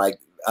done. Like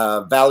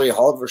Valerie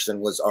Halverson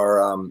was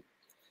our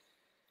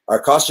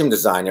costume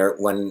designer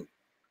when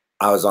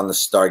I was on the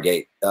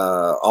Stargate.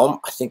 I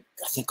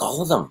think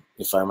all of them,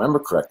 if I remember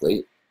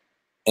correctly.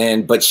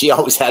 But she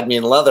always had me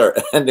in leather,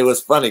 and it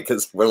was funny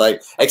because we're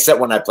like, except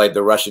when I played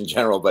the Russian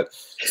general. But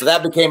so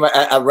that became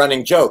a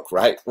running joke,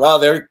 right? Well,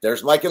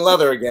 there's Mike in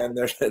leather again.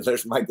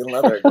 There's Mike in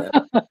leather again.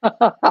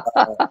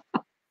 I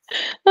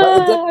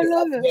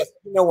love it.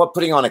 You know what?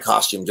 Putting on a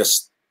costume,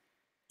 just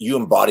you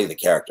embody the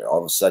character. All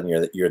of a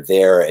sudden, you're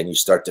there, and you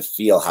start to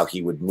feel how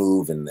he would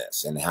move in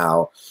this, and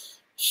how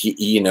he,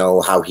 you know,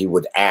 how he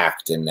would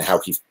act, and how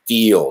he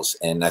feels.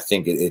 And I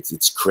think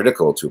it's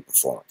critical to a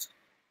performance.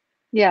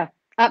 Yeah.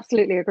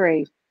 Absolutely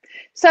agree.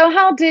 So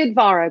how did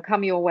Varro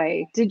come your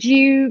way? Did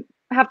you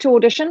have to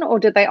audition, or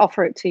did they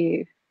offer it to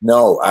you?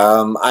 No,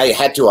 I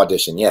had to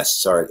audition. Yes.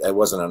 Sorry. It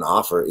wasn't an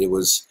offer. It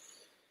was,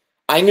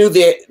 I knew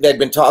they'd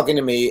been talking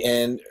to me,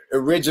 and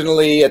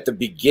originally at the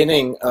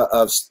beginning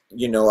of,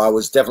 you know, I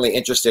was definitely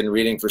interested in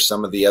reading for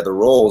some of the other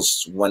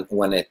roles when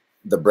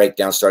the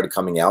breakdown started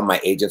coming out. My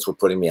agents were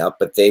putting me up,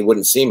 but they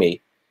wouldn't see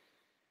me.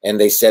 And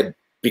they said,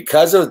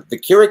 because of the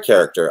Kira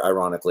character,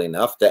 ironically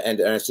enough,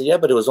 and I said, yeah,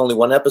 but it was only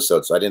one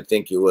episode, so I didn't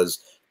think it was.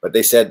 But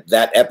they said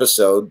that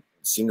episode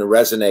seemed to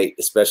resonate,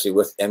 especially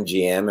with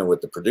MGM and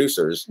with the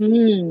producers.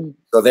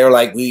 So they were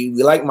like, we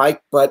like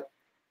Mike, but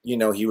you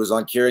know, he was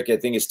on Kira. I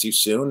think it's too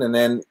soon. And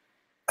then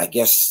I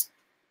guess,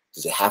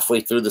 is it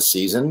halfway through the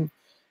season,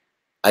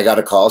 I got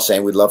a call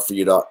saying we'd love for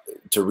you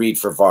to read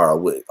for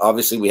Vara.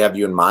 Obviously, we have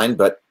you in mind,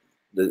 but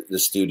the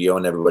studio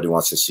and everybody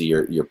wants to see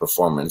your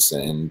performance,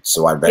 and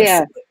so I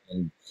read for it.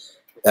 And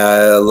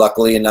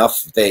luckily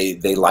enough, they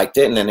liked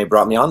it, and then they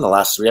brought me on the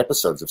last 3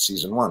 episodes of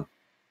season 1.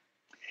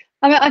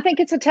 I mean, I think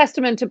it's a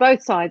testament to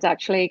both sides,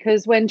 actually,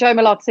 because when Joe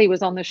Malozzi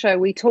was on the show,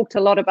 we talked a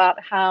lot about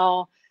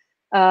how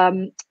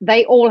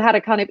they all had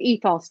a kind of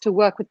ethos to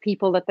work with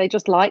people that they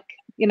just like,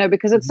 you know,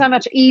 because it's so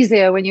much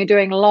easier when you're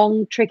doing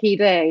long, tricky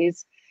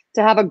days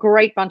to have a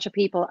great bunch of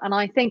people. And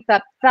I think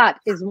that that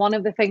is one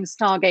of the things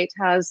Stargate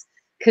has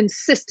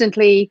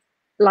consistently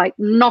like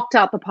knocked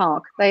out the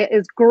park. There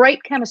is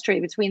great chemistry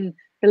between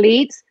the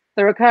leads,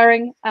 the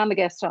recurring, and the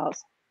guest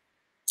stars.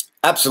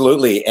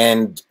 Absolutely,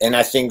 and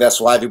I think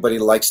that's why everybody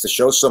likes the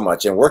show so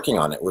much, and working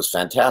on it was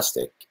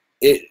fantastic.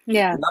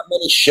 Not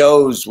many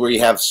shows where you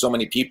have so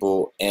many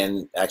people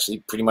and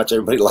actually pretty much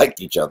everybody liked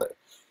each other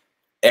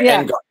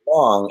and got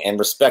along and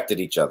respected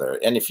each other.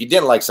 And if you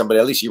didn't like somebody,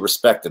 at least you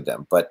respected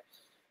them. But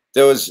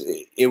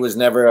it was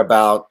never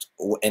about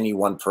any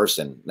one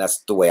person. That's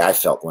the way I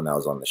felt when I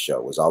was on the show.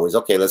 It was always,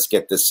 okay, let's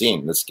get this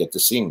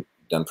scene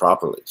done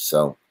properly.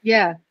 So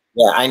yeah,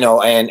 I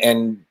know,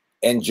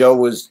 and Joe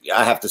was,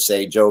 I have to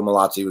say, Joe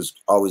Malozzi was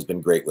always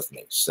been great with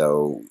me.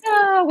 So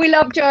we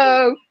love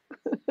Joe.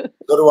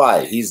 So do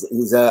I. He's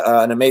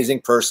an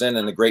amazing person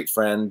and a great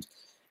friend,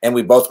 and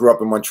we both grew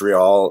up in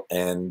Montreal,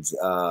 and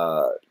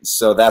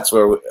so that's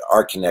where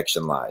our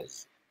connection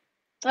lies.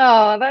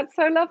 Oh, that's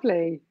so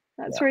lovely.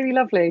 That's really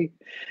lovely.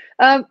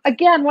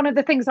 Again, one of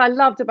the things I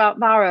loved about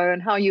Varro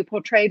and how you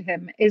portrayed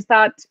him is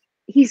that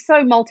he's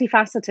so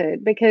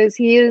multifaceted, because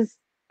he is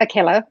a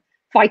killer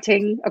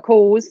fighting a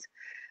cause.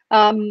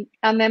 And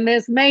then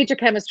there's major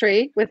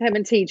chemistry with him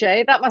and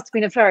TJ. That must have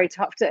been a very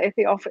tough day at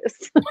the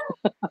office.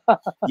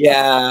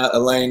 Yeah,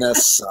 Elena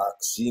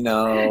sucks, you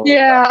know.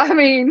 Yeah, I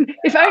mean,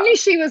 if only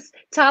she was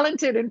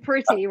talented and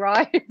pretty,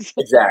 right?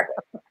 Exactly.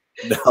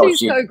 No, she's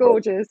so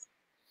gorgeous.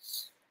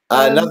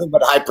 Nothing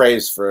but high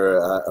praise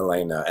for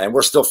Elena, and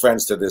we're still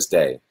friends to this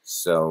day.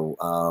 So,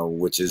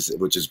 which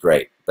is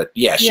great. But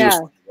yeah, she was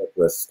fun to work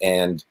with,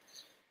 and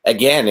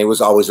again, it was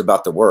always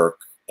about the work.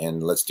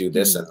 And let's do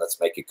this and let's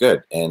make it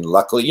good. And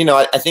luckily, you know,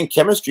 I think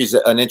chemistry is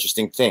an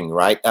interesting thing,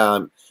 right?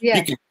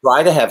 You can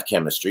try to have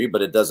chemistry,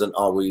 but it doesn't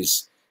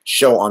always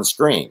show on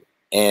screen.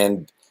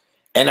 And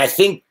I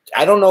think,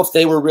 I don't know if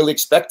they were really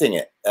expecting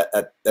it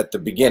at the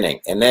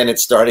beginning. And then it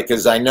started,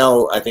 because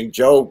I think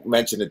Joe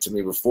mentioned it to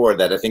me before,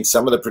 that I think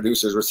some of the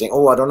producers were saying,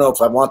 oh, I don't know if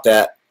I want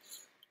that.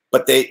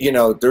 But they, you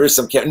know, there is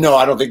some, no,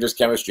 I don't think there's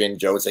chemistry. And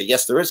Joe would say,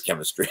 yes, there is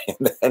chemistry.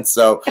 And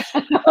so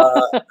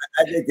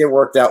I think it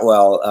worked out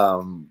well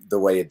the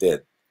way it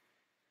did.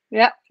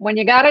 Yeah. When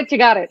you got it, you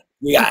got it.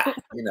 Yeah.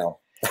 You know.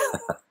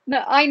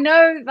 No, I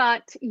know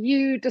that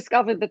you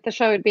discovered that the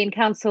show had been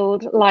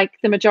cancelled, like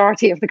the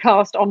majority of the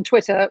cast, on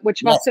Twitter,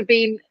 which must have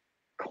been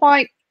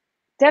quite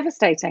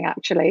devastating,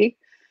 actually.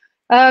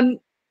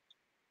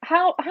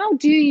 How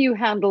do you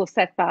handle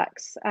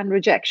setbacks and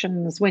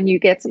rejections when you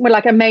get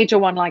like a major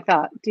one like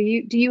that? Do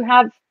you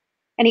have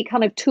any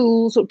kind of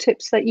tools or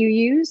tips that you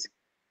use?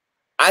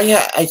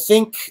 I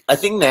think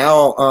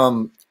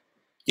now,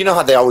 you know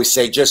how they always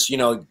say, just, you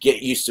know,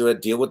 get used to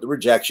it, deal with the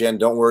rejection,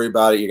 don't worry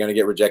about it. You're going to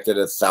get rejected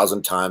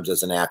 1,000 times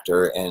as an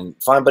actor, and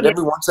fine. But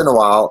every once in a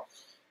while,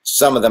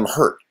 some of them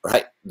hurt,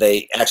 right?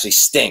 They actually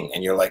sting,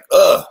 and you're like,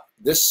 ugh,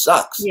 this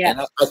sucks. Yeah.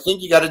 And I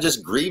think you got to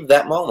just grieve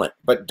that moment,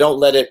 but don't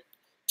let it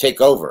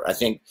take over. I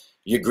think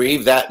you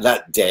grieve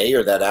that day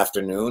or that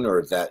afternoon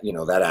or that, you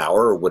know, that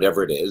hour or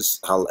whatever it is,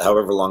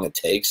 however long it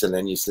takes, and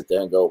then you sit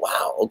there and go,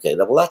 wow, okay,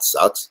 well, that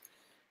sucks.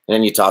 And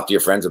then you talk to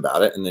your friends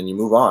about it, and then you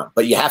move on.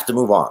 But you have to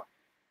move on.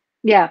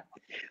 Yeah.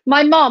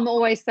 My mom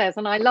always says,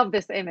 and I love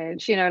this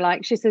image, you know,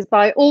 like she says,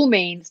 by all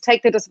means,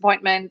 take the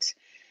disappointment,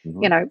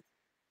 you know,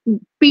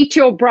 beat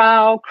your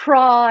brow,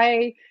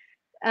 cry,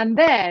 and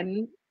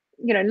then,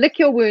 you know, lick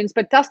your wounds,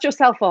 but dust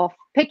yourself off,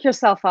 pick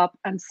yourself up,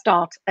 and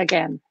start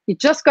again. You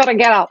just got to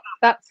get up.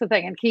 That's the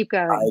thing, and keep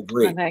going. I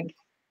agree. I think.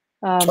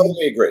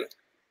 Totally agree.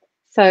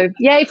 So,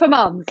 yay for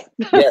mums.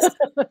 Yes.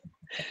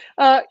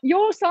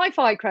 Your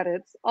sci-fi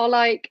credits are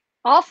like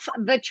off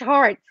the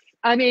charts.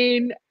 I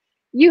mean,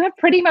 you have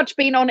pretty much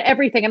been on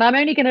everything, and I'm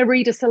only going to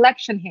read a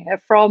selection here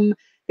from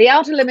The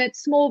Outer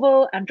Limits,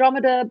 Smallville,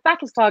 Andromeda,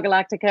 Battlestar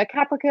Galactica,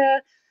 Caprica,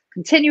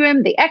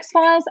 Continuum, The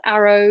X-Files,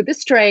 Arrow, The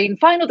Strain,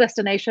 Final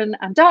Destination,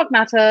 and Dark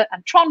Matter,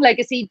 and Tron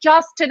Legacy,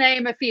 just to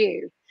name a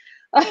few.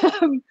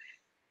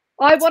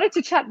 I wanted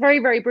to chat very,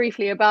 very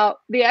briefly about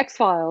The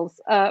X-Files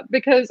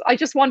because I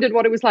just wondered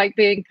what it was like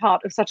being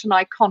part of such an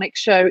iconic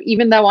show,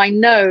 even though I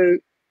know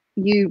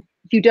you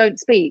don't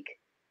speak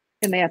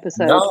in the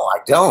episode. No, I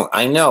don't.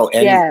 I know.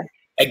 And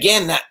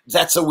again,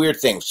 that's a weird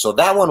thing. So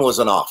that one was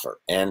an offer.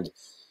 And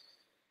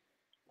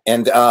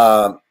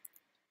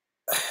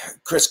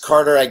Chris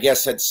Carter, I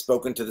guess, had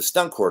spoken to the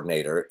stunt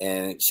coordinator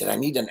and he said, I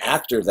need an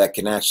actor that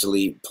can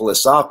actually pull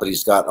this off, but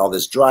he's got all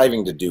this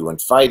driving to do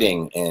and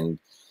fighting. And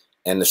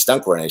the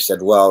stunt coordinator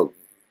said, well,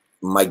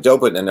 Mike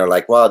Dopud, and they're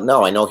like, well,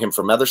 no, I know him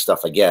from other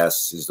stuff, I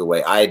guess, is the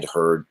way I'd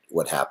heard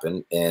what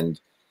happened. And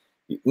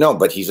no,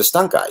 but he's a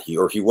stunt guy,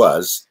 he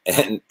was.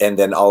 And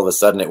then all of a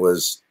sudden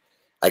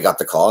I got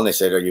the call and they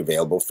said, are you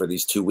available for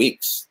these 2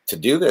 weeks to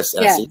do this?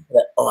 And I said,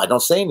 oh, I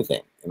don't say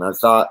anything. And I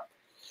thought,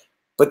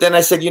 but then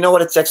I said, you know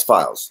what, it's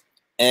X-Files.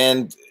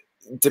 And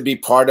to be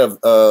part of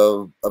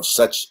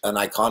such an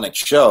iconic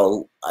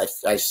show,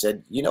 I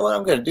said, you know what,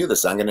 I'm going to do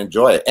this. I'm going to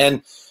enjoy it.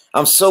 And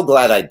I'm so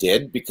glad I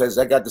did, because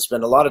I got to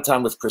spend a lot of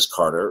time with Chris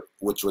Carter,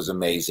 which was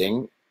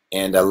amazing.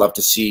 And I love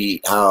to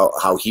see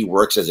how he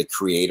works as a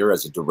creator,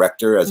 as a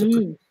director, as a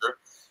producer.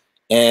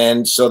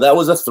 And so that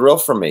was a thrill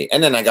for me.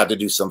 And then I got to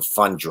do some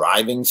fun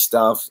driving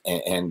stuff,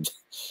 and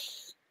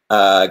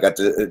I got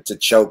to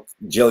choke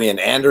Gillian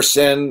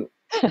Anderson.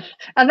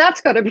 And that's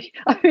got to be,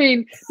 I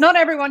mean, not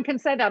everyone can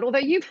say that, although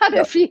you've had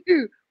a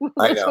few. We'll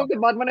talk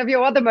about one of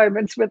your other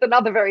moments with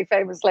another very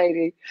famous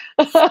lady.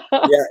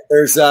 Yeah,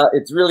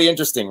 it's really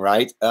interesting,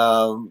 right?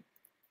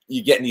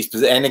 You get in these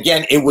positions. And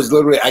again, it was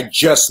literally, I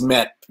just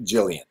met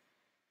Gillian.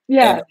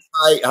 Yeah.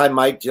 And hi,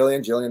 Mike,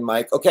 Jillian,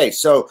 Mike. Okay,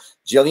 so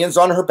Jillian's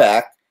on her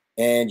back,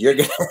 and you're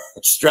going to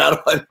straddle,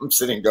 and I'm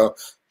sitting and go.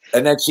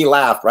 And then she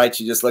laughed, right?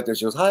 She just looked at her,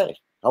 she goes, hi,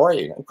 how are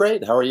you? I'm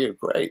great. How are you?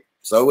 Great.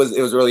 So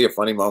it was really a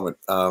funny moment.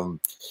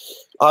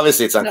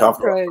 Obviously, it's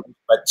uncomfortable,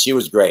 but she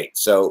was great.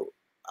 So,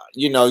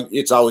 you know,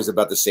 it's always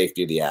about the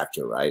safety of the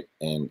actor, right?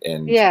 And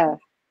yeah,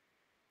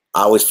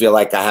 I always feel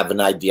like I have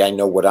an idea. I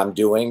know what I'm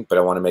doing, but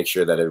I want to make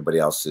sure that everybody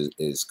else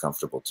is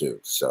comfortable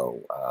too.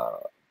 So,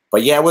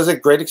 but yeah, it was a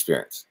great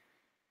experience.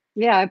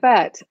 Yeah, I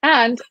bet.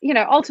 And, you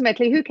know,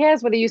 ultimately, who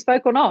cares whether you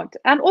spoke or not?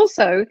 And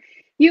also,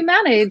 you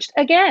managed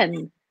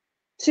again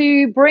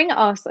to bring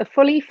us a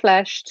fully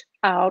fleshed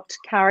out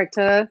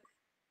character.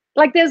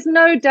 Like, there's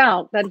no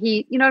doubt that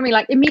he, you know what I mean?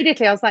 Like,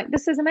 immediately I was like,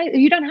 this is amazing.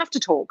 You don't have to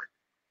talk.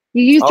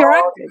 You used your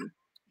acting.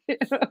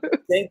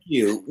 Thank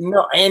you.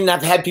 No, and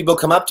I've had people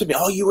come up to me,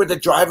 oh, you were the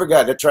driver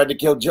guy that tried to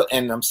kill Jill.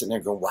 And I'm sitting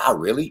there going, wow,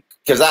 really?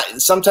 Because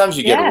sometimes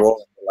you get a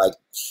role, like,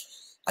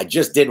 I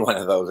just did one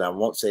of those. I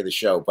won't say the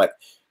show, but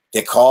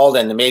they called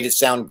and they made it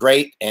sound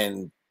great.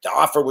 And the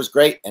offer was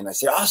great. And I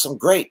said, awesome,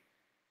 great.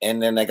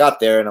 And then I got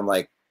there and I'm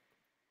like,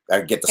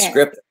 I get the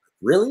script.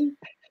 Really?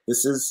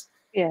 This is...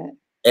 Yeah.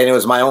 And it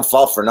was my own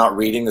fault for not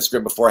reading the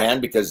script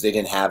beforehand, because they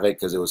didn't have it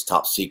because it was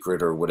top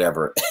secret or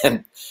whatever.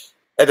 And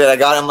then I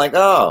got it, I'm like,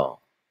 oh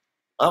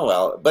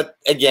well. But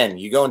again,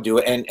 you go and do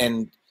it.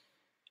 And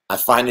I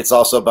find it's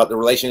also about the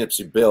relationships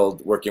you build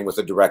working with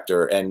a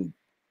director. And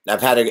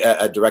I've had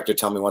a director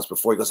tell me once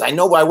before, he goes, I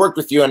know I worked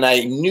with you and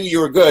I knew you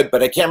were good,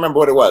 but I can't remember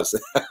what it was.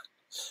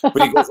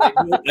 But he goes,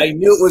 I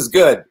knew it was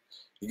good.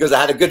 He goes, I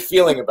had a good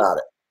feeling about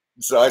it.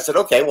 So I said,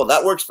 okay, well,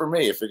 that works for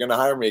me. If you're going to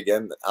hire me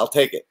again, I'll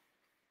take it.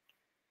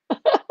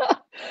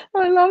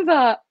 I love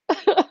that.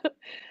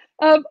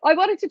 I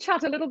wanted to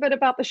chat a little bit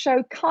about the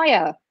show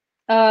Kaya,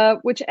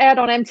 which aired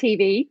on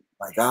MTV.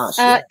 My gosh.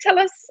 Tell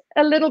us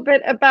a little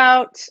bit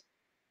about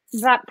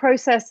that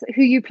process,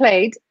 who you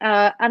played,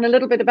 and a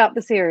little bit about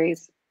the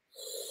series.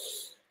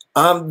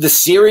 The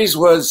series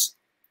was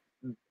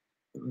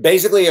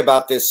basically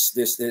about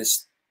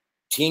this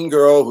teen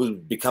girl who's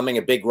becoming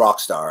a big rock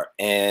star,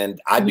 and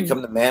I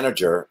become the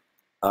manager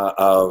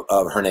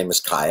of her name is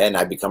Kaya, and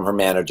I become her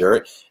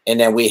manager, and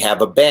then we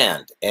have a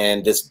band,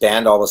 and this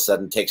band all of a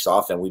sudden takes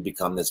off, and we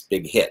become this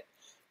big hit.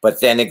 But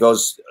then it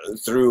goes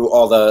through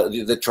all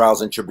the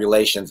trials and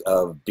tribulations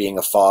of being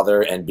a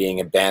father and being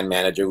a band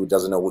manager who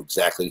doesn't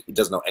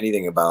know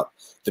anything about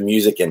the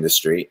music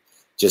industry,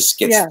 just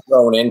gets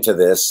thrown into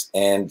this,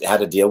 and how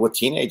to deal with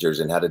teenagers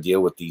and how to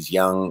deal with these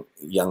young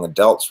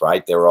adults,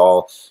 right? They were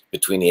all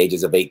between the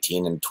ages of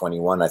 18 and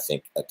 21, I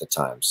think, at the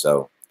time.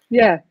 So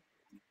yeah,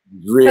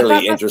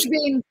 really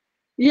interesting.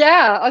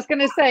 Yeah, I was going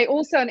to say,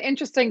 also an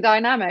interesting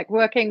dynamic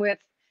working with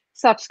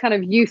such kind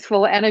of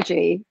youthful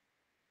energy.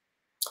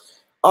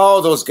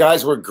 Oh, those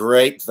guys were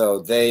great, though.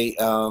 They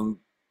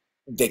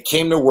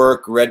came to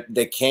work.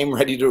 They came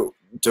ready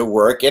to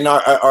work, and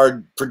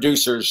our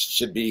producers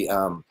should be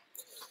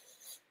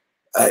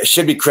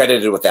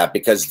credited with that,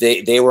 because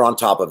they were on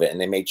top of it, and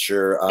they made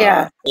sure.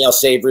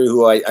 Savory,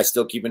 who I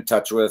still keep in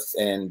touch with,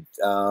 and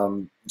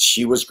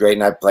she was great,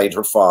 and I played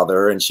her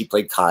father, and she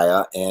played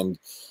Kaya, and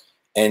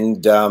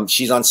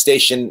she's on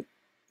Station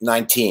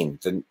 19,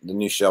 the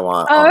new show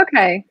on. Oh,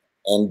 okay.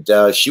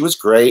 And she was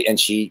great, and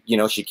she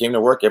came to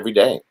work every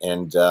day,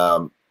 and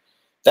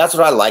that's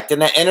what I liked.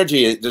 And that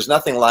energy, there's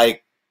nothing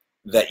like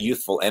that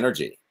youthful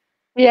energy.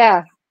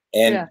 Yeah.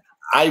 And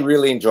I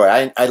really enjoy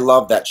it. I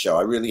love that show.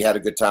 I really had a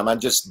good time.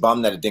 I'm just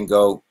bummed that it didn't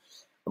go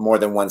more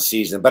than one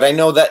season. But I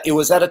know that it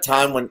was at a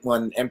time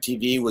when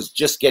MTV was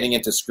just getting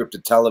into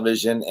scripted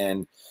television,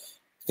 and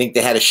I think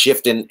they had a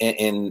shift in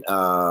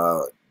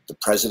the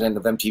president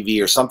of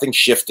MTV, or something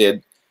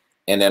shifted.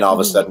 And then all of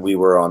a sudden we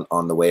were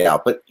on the way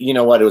out. But you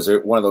know what? It was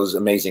one of those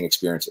amazing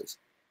experiences.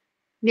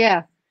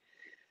 Yeah.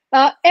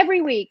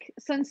 Every week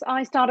since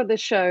I started this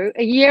show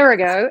a year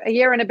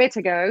and a bit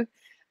ago,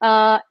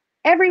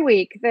 every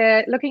week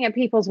they're looking at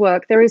people's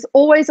work. There is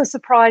always a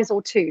surprise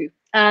or two.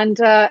 And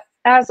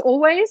as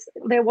always,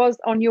 there was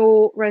on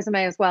your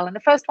resume as well. And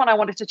the first one I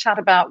wanted to chat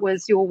about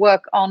was your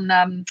work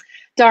on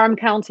Durham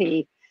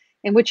County,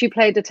 in which you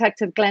played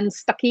Detective Glenn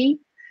Stuckey.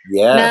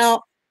 Yes.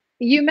 Now,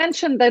 you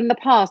mentioned in the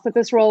past that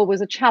this role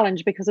was a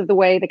challenge because of the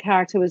way the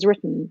character was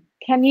written.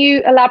 Can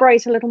you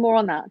elaborate a little more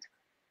on that?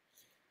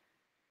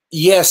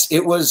 Yes,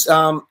 it was.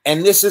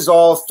 And this is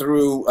all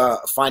through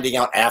finding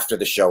out after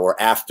the show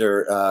or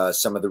after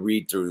some of the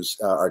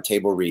read-throughs, our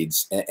table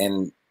reads,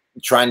 and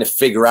trying to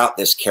figure out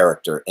this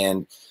character.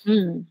 And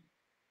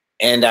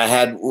I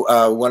had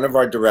one of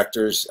our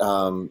directors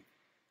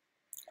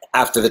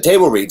after the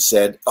table read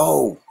said,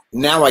 "Oh,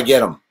 now I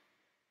get him.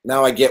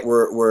 Now I get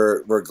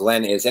where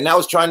Glenn is." And I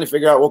was trying to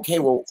figure out, okay,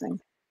 well,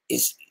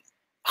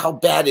 how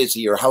bad is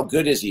he or how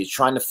good is he?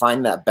 Trying to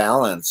find that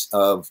balance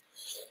of,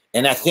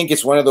 and I think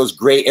it's one of those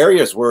gray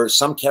areas where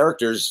some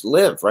characters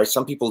live, right?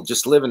 Some people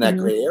just live in that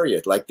gray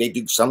area. Like they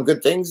do some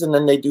good things and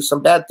then they do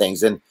some bad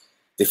things, and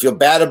they feel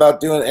bad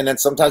about doing it. And then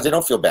sometimes they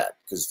don't feel bad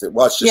because,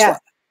 well, it's just like,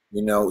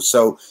 you know.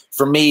 So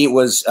for me, it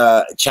was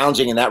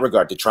challenging in that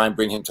regard to try and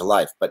bring him to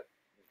life, but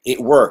it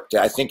worked.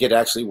 I think it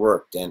actually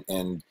worked.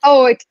 And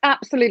oh, it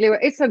absolutely,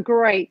 it's a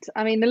great,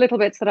 I mean, the little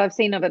bits that I've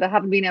seen of it, I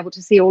haven't been able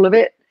to see all of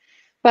it,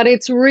 but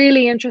it's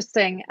really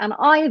interesting. And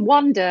I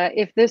wonder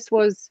if this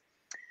was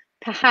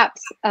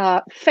perhaps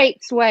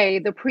fate's way,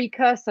 the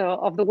precursor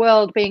of the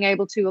world being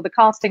able to, or the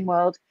casting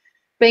world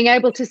being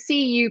able to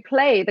see you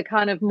play the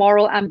kind of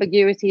moral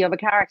ambiguity of a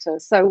character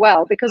so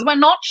well, because we're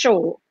not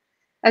sure.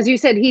 As you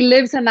said, he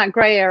lives in that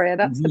gray area.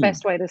 That's the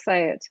best way to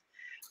say it.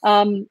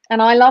 And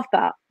I love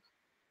that.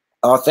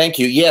 Oh, thank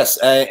you. Yes,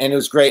 and it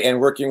was great. And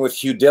working with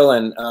Hugh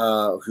Dillon,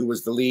 who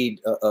was the lead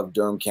of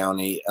Durham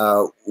County,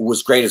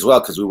 was great as well,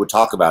 because we would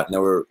talk about it. And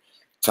there were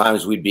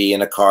times we'd be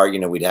in a car, you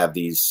know, we'd have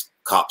these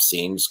cop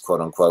scenes,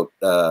 quote unquote,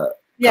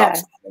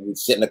 cops. And we'd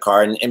sit in the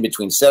car, and in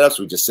between setups,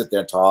 we'd just sit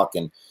there and talk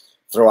and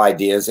throw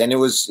ideas. And it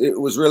was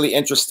really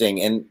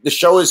interesting. And the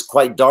show is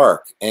quite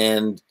dark,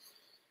 and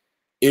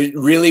it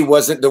really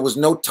wasn't, there was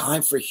no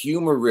time for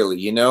humor, really.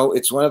 You know,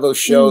 it's one of those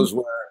shows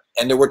where,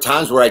 and there were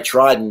times where I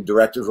tried, and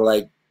directors were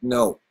like,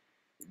 "No,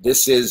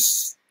 this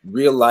is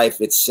real life.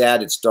 It's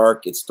sad. It's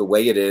dark. It's the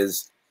way it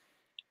is."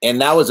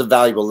 And that was a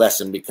valuable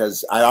lesson,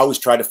 because I always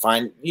try to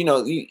find, you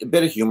know, a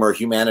bit of humor,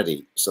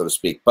 humanity, so to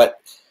speak.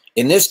 But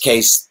in this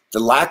case, the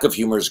lack of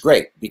humor is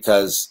great,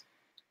 because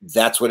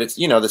that's what it's,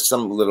 you know, there's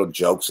some little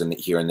jokes in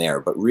here and there,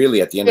 but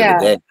really at the end of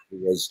the day, it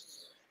was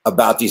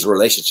about these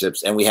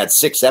relationships. And we had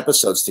 6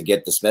 episodes to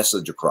get this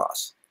message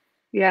across.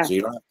 Yeah. So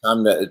you don't have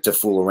time to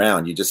fool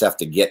around. You just have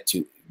to get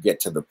to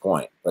the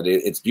point. But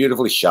it's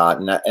beautifully shot,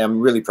 and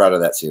I'm really proud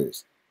of that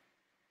series.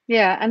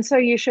 Yeah, and so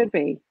you should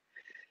be.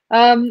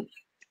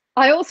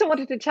 I also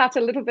wanted to chat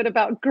a little bit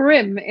about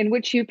Grimm, in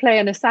which you play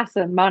an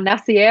assassin,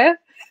 Marnassier,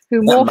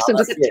 who morphs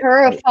into the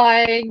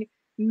terrifying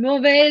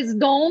Mauvaise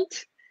Dante.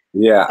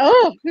 Yeah.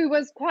 Oh, who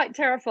was quite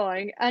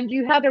terrifying. And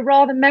you had a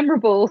rather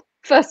memorable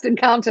first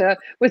encounter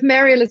with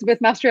Mary Elizabeth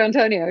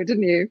Mastro-Antonio,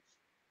 didn't you?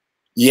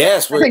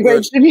 Yes. I'm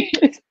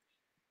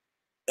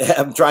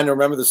trying to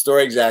remember the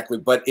story exactly,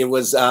 but it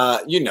was,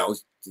 you know,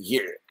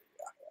 here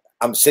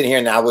I'm sitting here,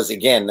 and that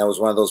was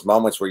one of those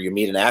moments where you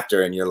meet an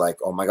actor and you're like,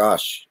 oh my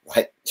gosh,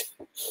 what?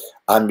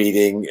 I'm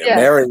meeting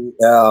Mary.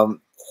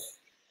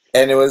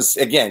 And it was,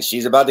 again,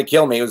 she's about to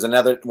kill me. It was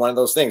another one of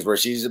those things where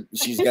she's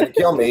going to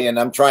kill me, and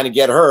I'm trying to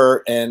get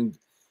her. And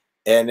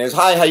there's,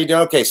 hi, how you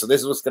doing? Okay, so this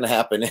is what's going to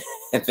happen.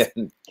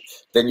 And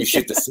then you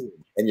shoot the scene,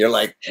 and you're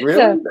like,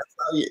 really?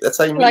 Yeah. That's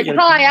how you meet. Like,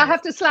 hi, I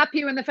have to slap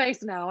you in the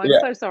face now. I'm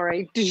so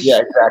sorry.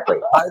 Yeah, exactly.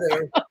 Hi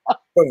there.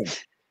 Boom.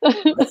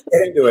 Let's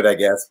get into it, I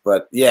guess.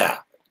 But yeah,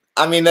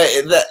 I mean,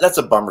 that's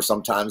a bummer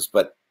sometimes,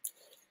 but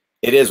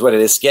it is what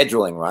it is.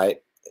 Scheduling,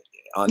 right?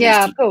 On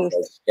yeah, of course.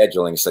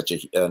 Scheduling is such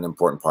an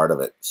important part of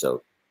it.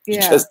 So you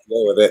just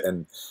deal with it.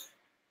 And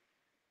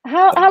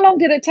how long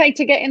did it take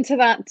to get into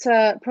that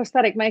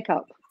prosthetic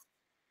makeup?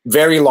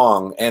 Very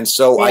long. And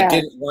so I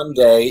did it one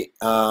day,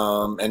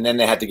 and then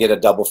they had to get a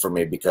double for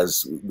me,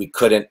 because we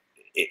couldn't.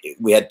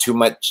 We had too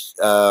much,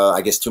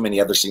 I guess, too many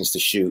other scenes to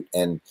shoot,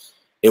 and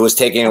it was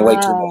taking away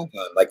too much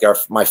time. Like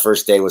my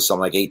first day was some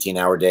like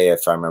 18-hour day,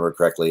 if I remember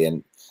correctly,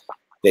 and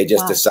they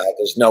just decided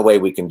there's no way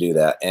we can do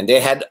that. And they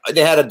had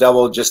a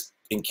double just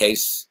in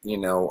case, you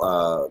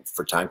know,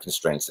 for time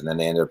constraints, and then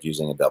they ended up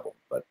using a double.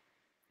 But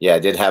yeah, I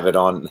did have it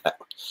on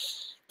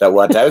that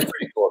one. That was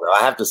pretty cool, though.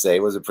 I have to say,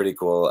 it was a pretty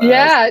cool.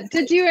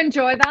 Did you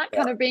enjoy that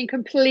kind of being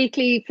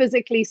completely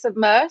physically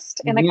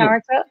submersed in a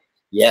character?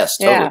 Yes,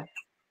 totally.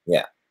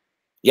 Yeah,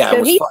 it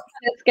was he's fun.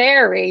 Kind of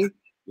scary.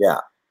 Yeah,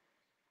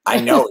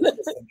 I know. An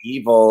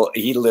evil.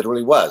 He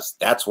literally was.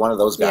 That's one of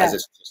those guys.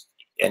 That's just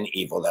an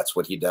evil. That's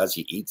what he does.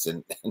 He eats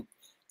and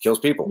kills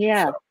people.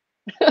 Yeah. So.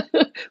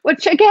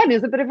 Which again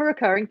is a bit of a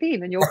recurring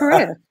theme in your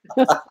career.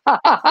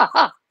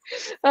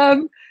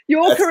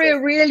 Your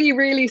career really,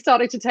 really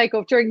started to take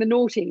off during the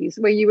noughties,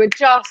 where you were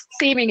just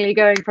seemingly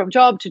going from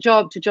job to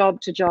job to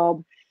job to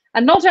job.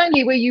 And not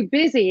only were you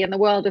busy in the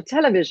world of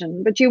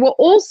television, but you were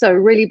also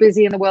really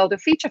busy in the world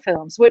of feature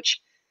films, which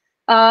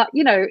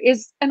you know,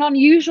 is an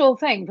unusual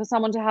thing for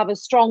someone to have a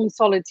strong,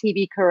 solid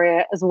TV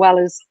career as well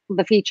as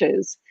the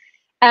features.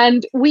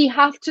 And we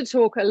have to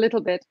talk a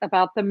little bit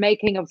about the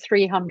making of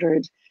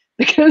 300,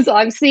 because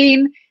I've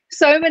seen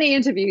so many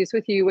interviews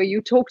with you where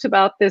you talked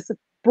about this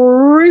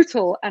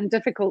brutal and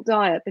difficult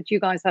diet that you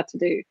guys had to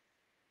do.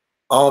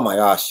 Oh my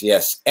gosh,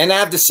 yes. And I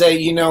have to say,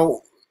 you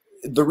know,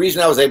 the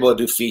reason I was able to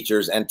do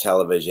features and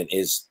television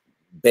is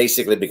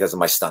basically because of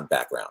my stunt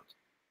background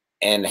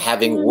and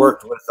having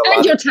worked with a and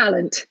lot your of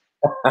talent.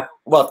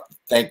 well,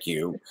 thank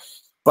you.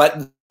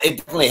 But it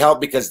definitely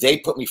helped because they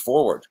put me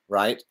forward,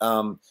 right?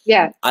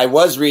 Yeah. I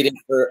was reading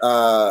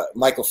for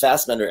Michael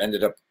Fassbender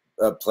ended up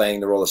playing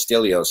the role of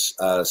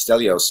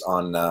Stelios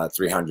on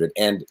 300,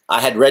 and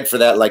I had read for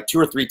that like 2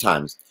 or 3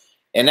 times.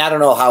 And I don't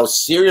know how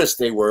serious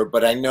they were,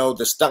 but I know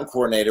the stunt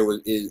coordinator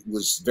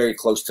was very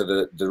close to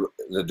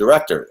the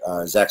director,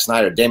 Zack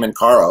Snyder, Damon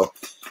Caro.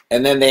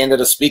 And then they ended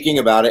up speaking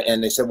about it,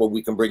 and they said, well,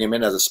 we can bring him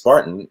in as a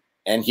Spartan,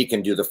 and he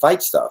can do the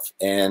fight stuff.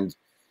 And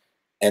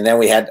then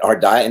we had our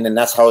diet, and then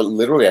that's how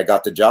literally I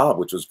got the job,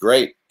 which was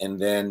great. And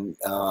then,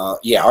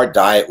 yeah, our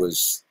diet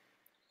was,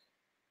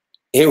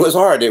 it was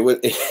hard. It was,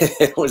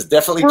 it was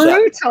definitely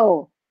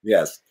brutal.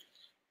 Yes.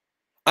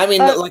 I mean,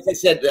 like I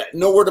said,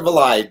 no word of a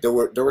lie. There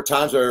were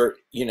times where,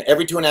 you know,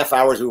 every 2.5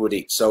 hours we would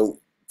eat. So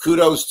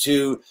kudos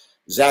to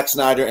Zack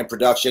Snyder and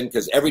production,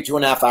 because every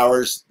 2.5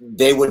 hours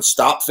they would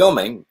stop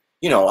filming,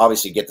 you know,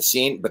 obviously get the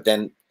scene, but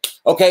then,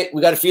 okay,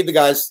 we got to feed the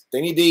guys.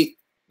 They need to eat.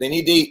 They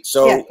need to eat.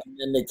 So and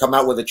then they come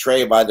out with a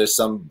tray of either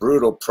some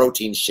brutal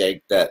protein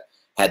shake that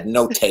had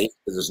no taste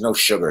because there's no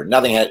sugar.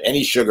 Nothing had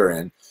any sugar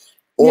in.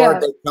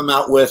 Or they come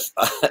out with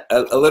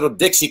a little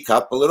Dixie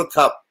cup, a little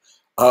cup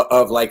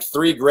of like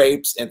 3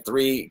 grapes and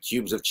 3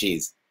 cubes of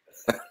cheese.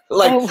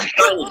 Like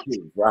tiny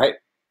cubes, right?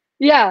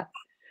 Yeah.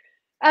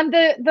 And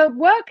the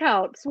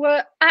workouts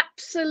were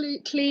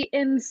absolutely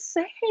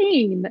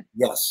insane.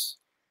 Yes.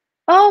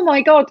 Oh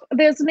my God.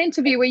 There's an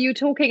interview where you're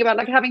talking about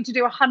like having to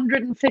do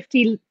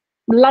 150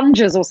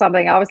 lunges or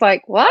something. I was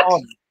like, what?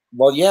 Oh,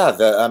 well, yeah,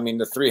 I mean,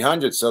 the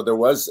 300. So there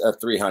was a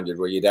 300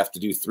 where you'd have to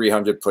do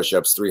 300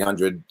 push-ups,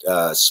 300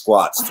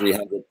 squats,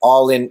 300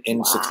 all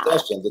in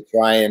succession to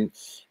try and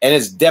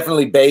it's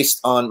definitely based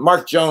on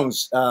Mark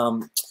Jones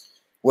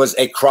was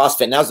a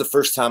CrossFit. And that was the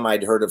first time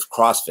I'd heard of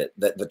CrossFit,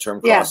 the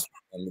term CrossFit,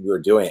 and we were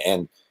doing it.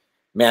 And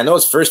man,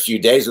 those first few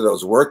days of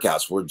those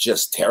workouts were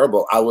just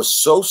terrible. I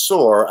was so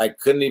sore, I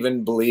couldn't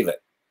even believe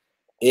it.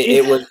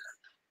 It was.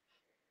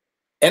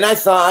 And I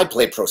thought I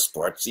play pro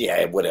sports.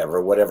 Yeah,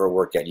 whatever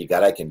workout you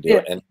got, I can do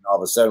it. And all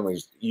of a sudden,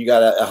 you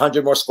got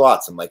 100 more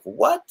squats. I'm like,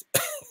 what?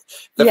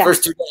 The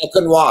first 2 days, I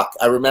couldn't walk.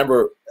 I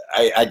remember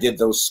I did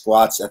those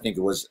squats. I think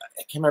it was,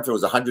 I can't remember if it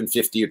was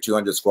 150 or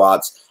 200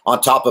 squats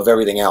on top of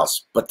everything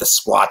else. But the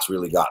squats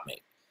really got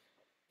me.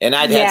 And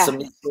I'd had some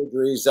knee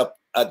surgeries up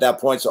at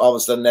that point. So all of a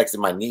sudden, next to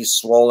my knees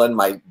swollen,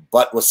 my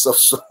butt was so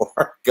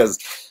sore because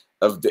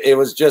it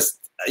was just,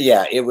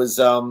 yeah, it was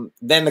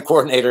then the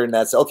coordinator, and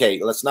that's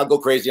okay, let's not go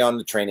crazy on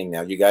the training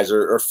now. You guys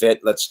are fit.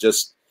 Let's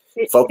just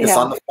focus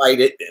on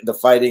the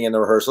fighting and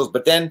the rehearsals.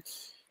 But then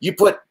you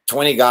put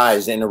 20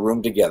 guys in a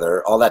room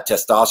together, all that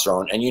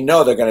testosterone, and you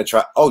know they're going to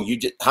try. Oh,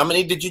 how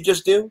many did you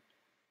just do?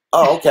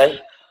 Oh, okay.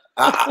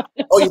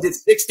 Oh, you did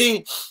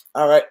 60?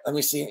 All right, let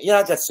me see. Yeah,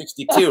 I got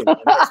 62. How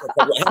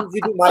did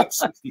you do, Mike?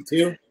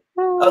 62?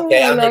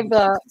 Okay, I love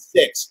that.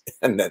 6.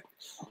 And then,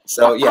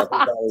 so yeah,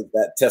 there's always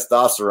that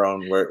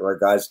testosterone where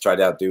guys try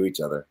to outdo each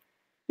other.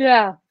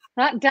 Yeah,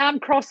 that damn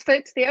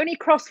CrossFit. The only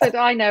CrossFit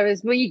I know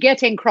is when you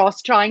get in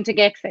cross trying to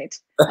get fit.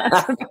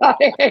 That's about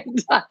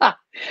it.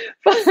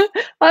 But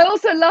I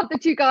also love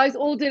that you guys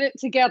all did it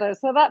together.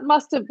 So that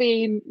must have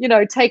been, you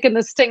know, taken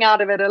the sting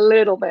out of it a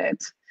little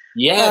bit.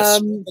 Yes,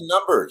 the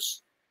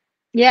numbers.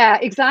 Yeah,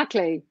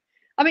 exactly.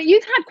 I mean,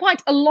 you've had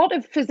quite a lot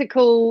of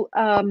physical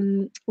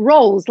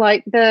roles,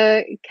 like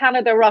the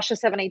Canada-Russia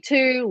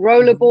 72,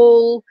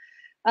 rollerball.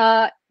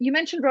 You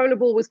mentioned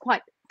rollerball was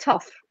quite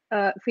tough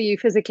for you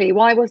physically.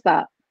 Why was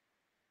that?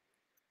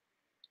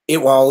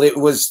 It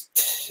was,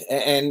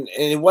 and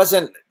it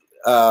wasn't,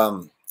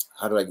 how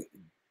do I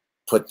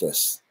put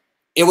this?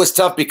 It was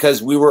tough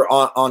because we were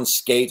on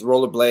skates,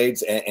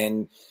 rollerblades,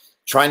 and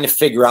trying to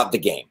figure out the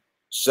game.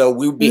 So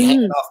we would be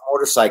hanging off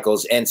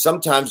motorcycles, and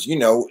sometimes, you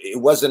know, it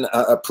wasn't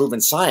a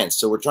proven science.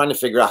 So we're trying to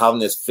figure out how in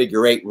this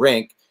figure-8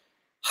 rink,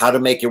 how to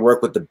make it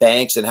work with the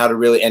banks and how to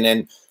really, and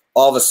then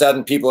all of a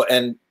sudden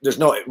and there's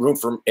no room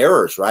for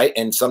errors, right?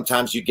 And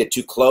sometimes you get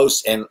too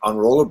close and on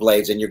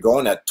rollerblades and you're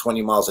going at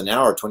 20 miles an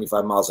hour,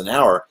 25 miles an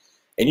hour,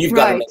 and you've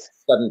got to make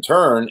a sudden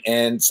turn,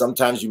 and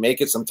sometimes you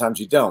make it, sometimes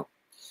you don't.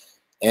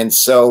 And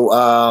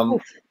so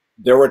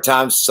there were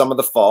times, some of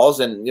the falls,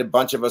 and a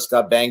bunch of us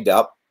got banged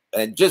up.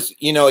 And just,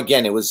 you know,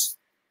 again, it was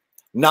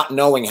not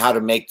knowing how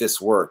to make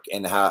this work,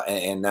 and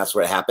that's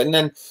what happened. And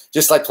then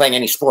just like playing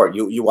any sport,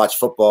 you watch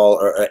football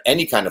or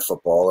any kind of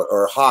football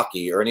or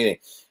hockey or anything,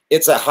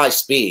 it's a high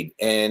speed,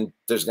 and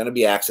there's going to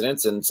be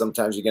accidents, and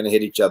sometimes you're going to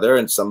hit each other,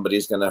 and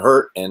somebody's going to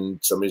hurt, and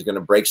somebody's going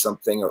to break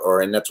something,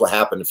 and that's what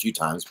happened a few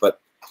times. But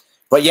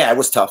yeah, it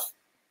was tough.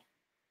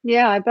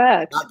 Yeah, I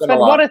bet. But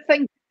what a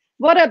thing.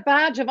 What a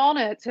badge of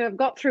honor to have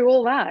got through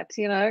all that,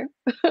 you know?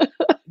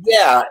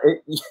 Yeah,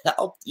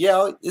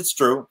 yeah, it's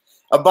true.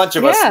 A bunch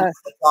of us Yeah,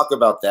 talk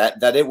about that.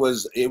 That it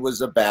was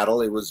a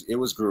battle. It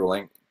was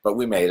grueling, but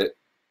we made it.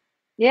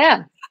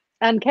 yeah,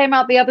 and came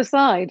out the other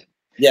side.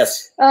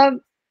 Yes. Um,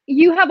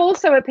 you have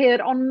also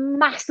appeared on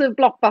massive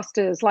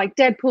blockbusters like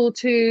Deadpool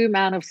 2,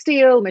 Man of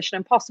Steel, Mission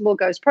Impossible,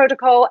 Ghost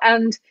Protocol,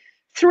 and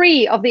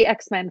 3 of the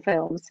X-Men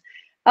films.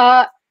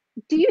 Uh,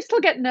 do you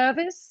still get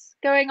nervous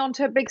going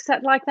onto a big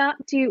set like that?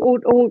 Do you,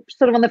 or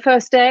sort of on the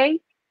first day?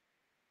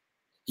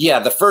 Yeah,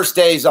 the first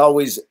day is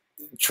always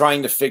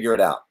trying to figure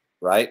it out,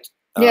 right?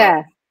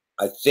 Yeah.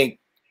 I think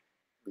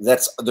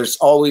there's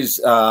always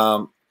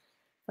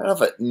I don't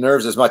know if it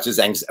nerves as much as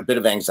a bit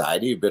of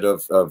anxiety, a bit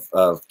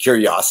of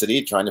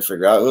curiosity, trying to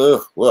figure out,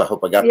 oh, well, I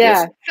hope I got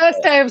Yeah. this.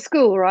 First day of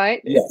school,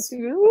 right? Yes.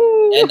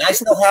 Ooh. And I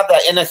still have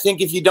that. And I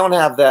think if you don't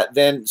have that,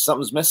 then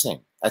something's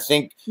missing. I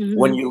think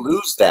when you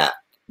lose that,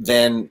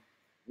 then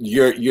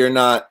you're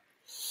not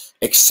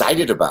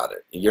excited about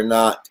it. You're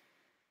not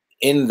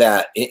in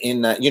that,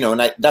 you know,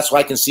 and that's why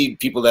I can see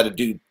people that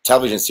do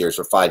television series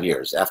for 5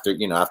 years after,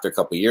 you know, after a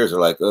couple of years, they're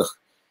like, ugh,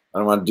 I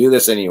don't want to do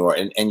this anymore.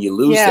 And you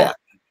lose that.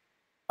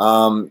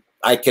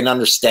 I can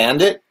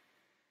understand it,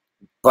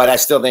 but I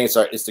still think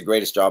it's the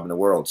greatest job in the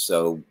world.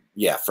 So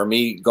yeah, for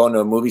me, going to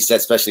a movie set,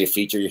 especially a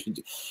feature,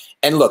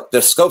 and look,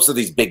 the scopes of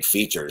these big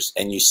features,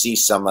 and you see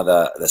some of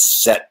the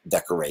set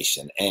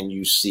decoration, and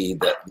you see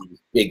the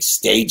big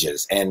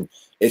stages, and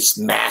it's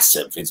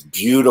massive, it's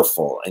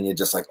beautiful, and you're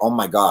just like, oh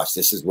my gosh,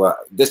 this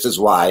is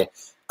why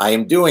I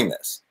am doing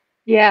this.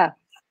 Yeah,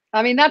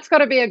 I mean, that's got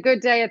to be a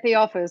good day at the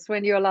office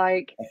when you're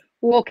like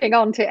walking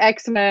onto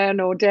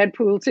X-Men or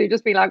Deadpool 2,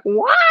 just be like,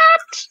 what?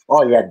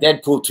 Oh yeah,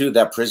 Deadpool 2,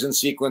 that prison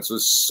sequence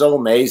was so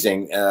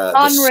amazing.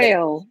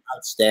 Unreal.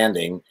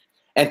 Outstanding.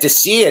 And to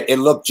see it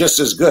looked just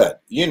as good.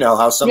 You know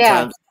how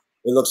sometimes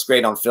it looks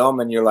great on film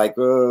and you're like,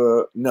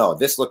 no,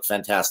 this looked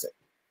fantastic.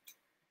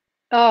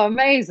 Oh,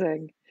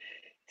 amazing.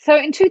 So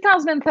in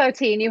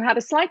 2013, you had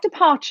a slight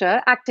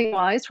departure,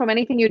 acting-wise, from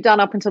anything you'd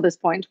done up until this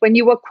point, when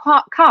you were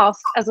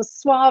cast as a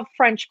suave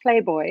French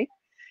playboy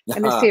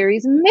in the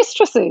series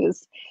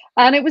Mistresses.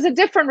 And it was a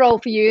different role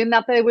for you in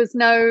that there was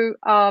no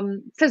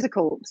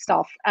physical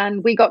stuff,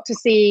 and we got to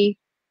see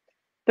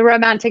the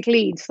romantic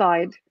lead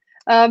side.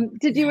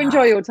 Did you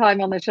enjoy your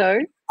time on the show?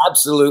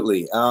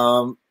 Absolutely.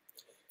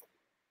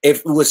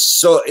 It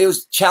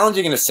was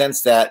challenging in a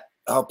sense that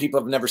people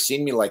have never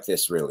seen me like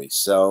this, really.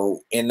 So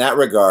in that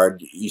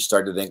regard, you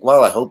start to think,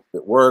 well, I hope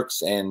it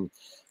works.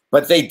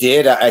 But they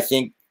did. I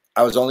think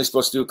I was only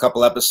supposed to do a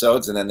couple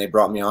episodes, and then they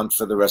brought me on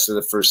for the rest of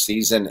the first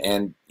season.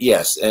 And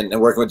yes, and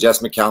working with Jess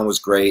McCallum was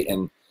great,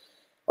 and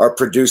our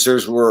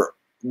producers were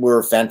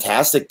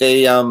fantastic.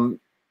 I'm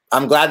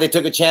glad they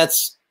took a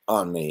chance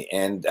on me,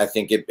 and I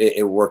think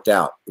it worked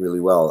out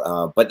really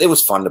well. But it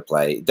was fun to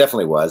play. It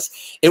definitely was.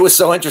 It was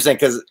so interesting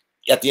because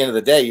at the end of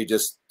the day, you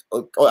just,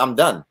 oh, I'm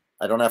done.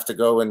 I don't have to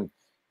go and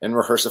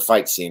rehearse a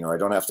fight scene, or I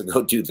don't have to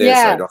go do this.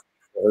 Or I don't have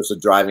to rehearse a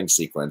driving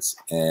sequence,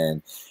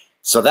 and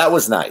so that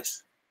was nice.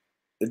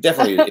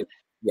 Definitely,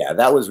 yeah,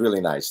 that was really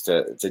nice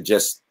to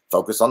just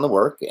focus on the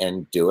work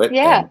and do it.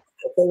 Yeah. And,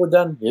 okay, we're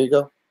done. Here you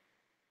go.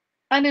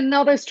 And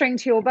another string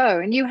to your bow.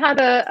 And you had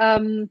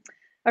a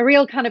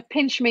real kind of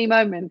pinch me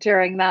moment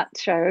during that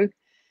show.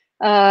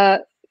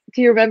 Do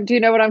you remember? Do you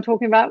know what I'm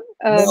talking about?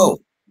 No.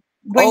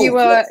 When you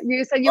were,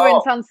 you said you were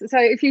in Sunset. So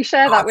if you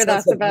share that with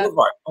us about,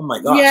 Boulevard. Oh my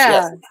gosh,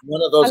 yes,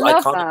 one of those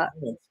iconic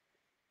moments.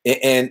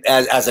 And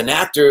as an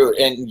actor,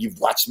 and you've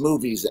watched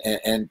movies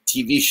and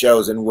TV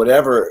shows and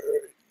whatever,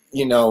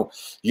 you know,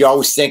 you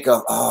always think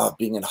of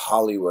being in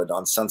Hollywood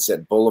on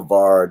Sunset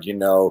Boulevard, you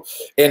know,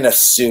 in a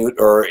suit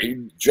or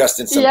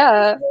dressed in some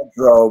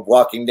wardrobe,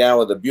 walking down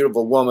with a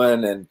beautiful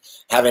woman and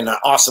having an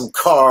awesome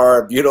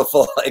car,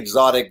 beautiful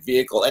exotic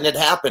vehicle. And it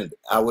happened.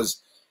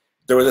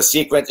 There was a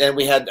sequence, and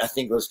we had, I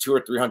think it was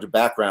 200 or 300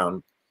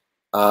 background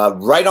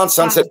right on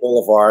Sunset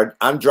Boulevard.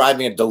 I'm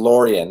driving a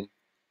DeLorean.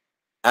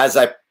 As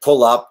I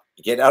pull up,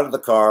 get out of the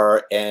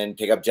car, and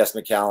pick up Jess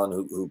McCallum,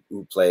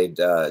 who played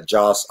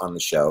Joss on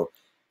the show.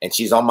 And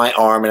she's on my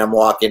arm, and I'm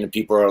walking, and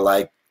people are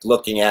like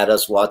looking at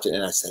us, watching.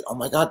 And I said, oh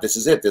my God, this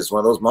is it. This is one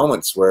of those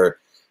moments where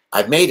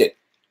I've made it,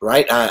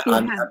 right?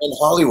 I'm in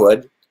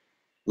Hollywood,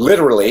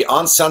 literally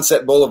on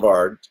Sunset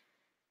Boulevard.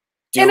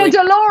 In a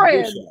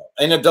DeLorean.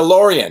 In a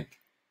DeLorean.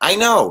 I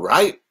know,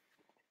 right?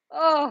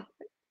 Oh,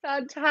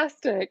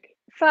 fantastic.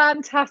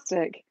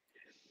 Fantastic.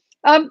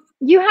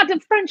 You had a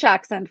French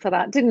accent for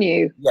that, didn't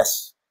you?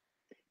 Yes.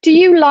 Do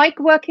you like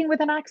working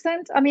with an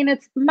accent? I mean,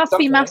 it must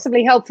be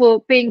massively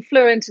helpful being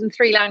fluent in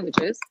 3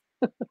 languages.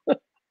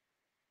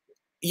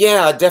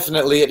 Yeah,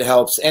 definitely it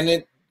helps. And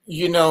it,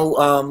 you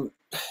know,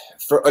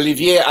 for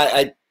Olivier,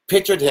 I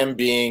pictured him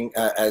being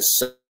as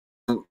some,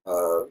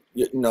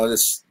 you know,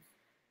 this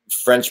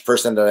French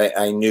person that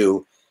I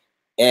knew.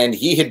 And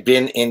he had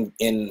been in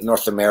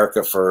North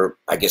America for,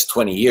 I guess,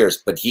 20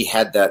 years, but he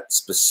had that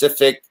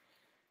specific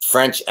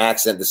French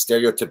accent, the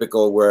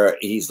stereotypical, where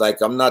he's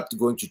like, I'm not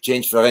going to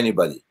change for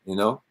anybody, you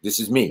know, this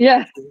is me.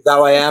 Yeah. This is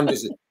how I am.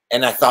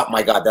 And I thought,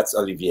 my God, that's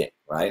Olivier,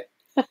 right?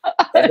 I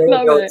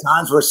love there were it.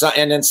 times where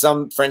and then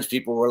some French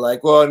people were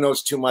like, "Well, no,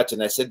 it's too much."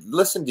 And I said,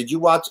 "Listen, did you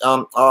watch?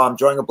 Oh, I'm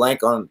drawing a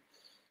blank on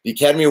the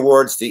Academy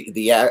Awards.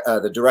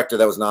 The director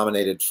that was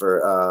nominated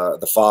for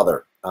The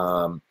Father.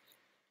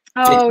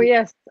 Oh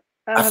yes.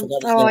 I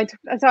forgot his Oh, name.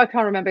 I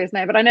can't remember his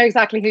name, but I know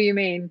exactly who you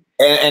mean.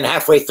 And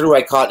halfway through,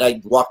 I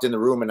walked in the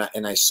room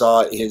and I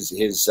saw his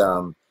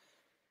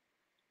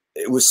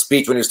it was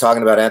speech when he was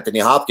talking about Anthony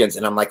Hopkins,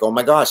 and I'm like, oh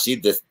my gosh, see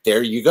this?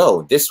 There you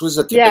go. This was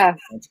a typical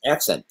French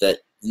accent that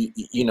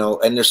you know.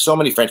 And there's so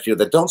many French people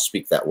that don't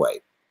speak that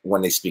way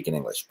when they speak in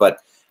English, but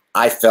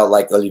I felt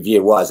like Olivier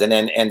was, and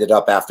then ended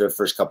up after the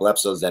first couple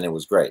episodes, then it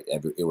was great.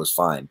 It was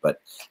fine, but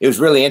it was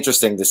really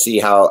interesting to see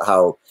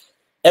how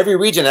every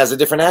region has a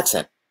different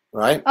accent,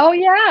 right? Oh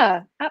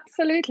yeah,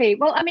 absolutely.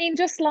 Well, I mean,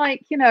 just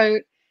like, you know,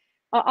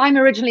 I'm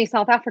originally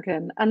South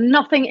African, and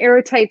nothing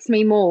irritates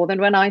me more than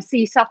when I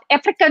see South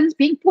Africans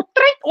being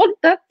portrayed on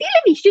the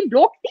television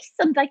like this,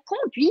 and they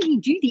can't really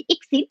do the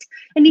accent,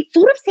 and it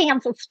sort of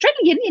sounds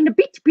Australian and a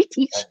bit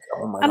British.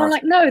 Oh my and I'm gosh.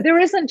 like, no, there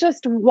isn't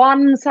just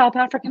one South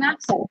African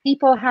accent.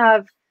 People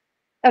have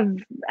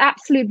an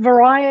absolute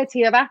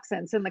variety of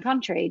accents in the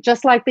country,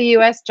 just like the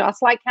US,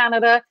 just like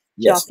Canada,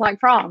 Yes. just like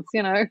France,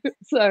 you know.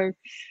 So,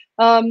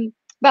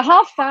 but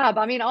half fab.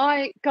 I mean,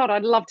 God,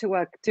 I'd love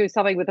to do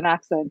something with an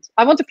accent.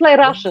 I want to play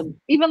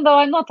Russian, even though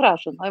I'm not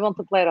Russian. I want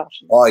to play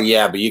Russian. Oh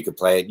yeah, but you could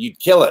play it. You'd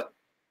kill it.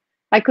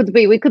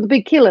 We could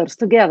be killers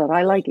together.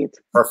 I like it.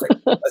 Perfect.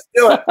 Let's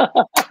do it.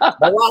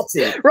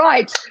 Malazzi.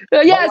 Right.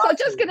 Yes, Malazzi. I was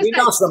just going to We say,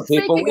 know some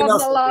people. speaking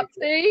of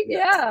Malazzi,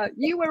 yeah,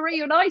 you were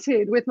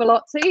reunited with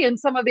Malazzi and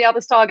some of the other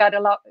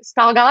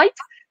Stargate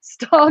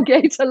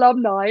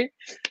alumni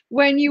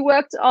when you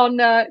worked on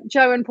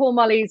Joe and Paul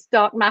Mully's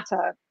Dark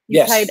Matter.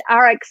 You played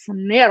Alex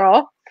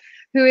Nero,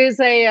 who is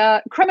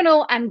a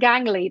criminal and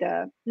gang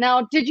leader.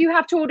 Now, did you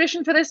have to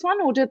audition for this one,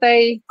 or did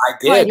they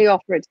kindly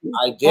offer it to you?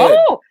 I did.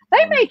 Oh,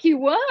 they make you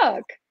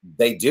work.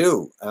 They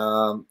do.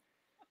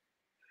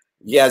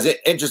 Yeah, it's an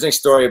interesting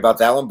story about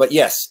that one. But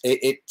yes,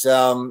 I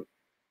can't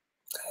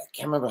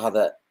remember how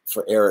that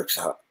for Eric's.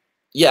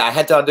 Yeah, I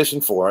had to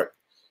audition for it.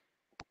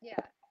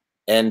 Yeah.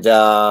 And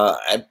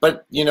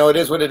but you know, it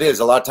is what it is.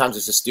 A lot of times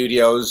it's the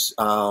studios.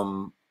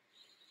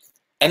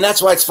 And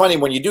that's why it's funny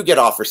when you do get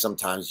offers.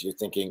 Sometimes you're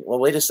thinking, well,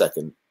 wait a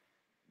second,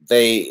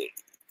 you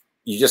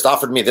just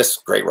offered me this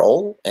great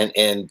role,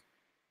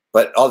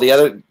 but all the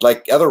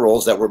other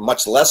roles that were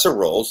much lesser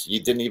roles,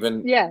 you didn't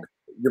even. Yeah.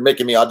 You're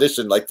making me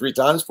audition like 3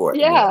 times for it.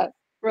 Yeah. You know?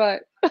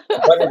 Right.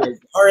 But anyway,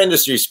 our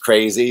industry's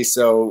crazy,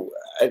 so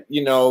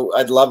you know,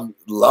 I'd love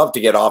to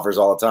get offers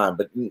all the time,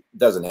 but it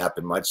doesn't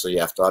happen much. So you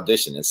have to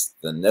audition. It's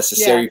the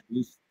necessary.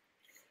 Yeah.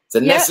 It's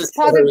a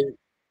necessary.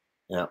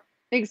 Yeah.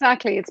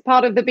 Exactly. It's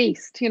part of the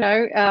beast, you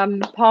know,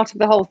 part of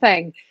the whole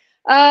thing.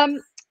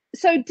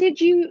 So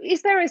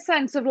is there a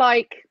sense of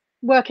like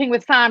working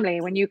with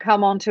family when you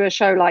come onto a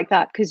show like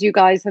that? Because you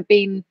guys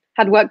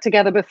had worked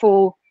together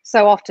before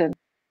so often.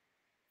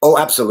 Oh,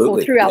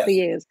 absolutely. Or throughout the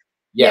years.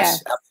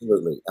 Yes, yeah.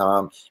 Absolutely.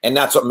 And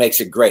that's what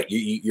makes it great.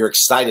 You're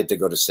excited to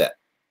go to set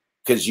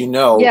because you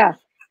know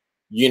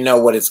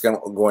what it's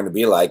going to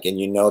be like, and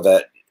you know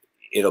that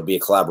it'll be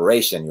a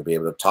collaboration. You'll be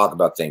able to talk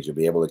about things. You'll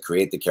be able to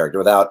create the character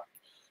without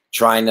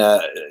trying to,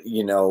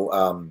 you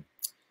know,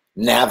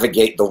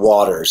 navigate the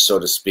waters, so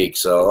to speak.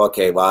 So,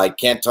 okay, well, I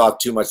can't talk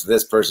too much to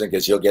this person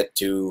because he'll get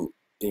too,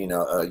 you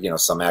know,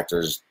 some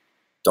actors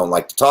don't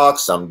like to talk,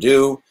 some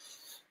do.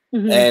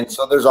 Mm-hmm. And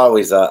so there's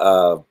always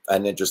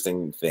an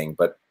interesting thing,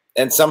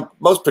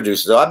 most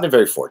producers, though, I've been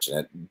very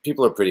fortunate.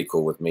 People are pretty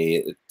cool with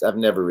me. I've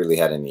never really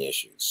had any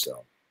issues.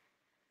 So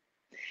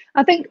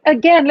I think,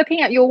 again,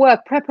 looking at your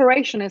work,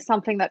 preparation is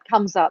something that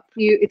comes up.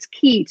 It's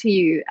key to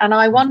you. And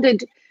I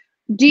wondered,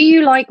 do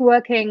you like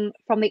working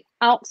from the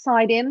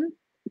outside in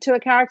to a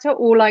character,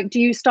 or like,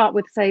 do you start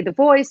with, say, the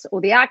voice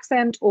or the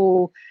accent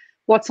or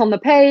what's on the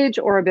page,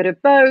 or a bit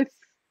of both?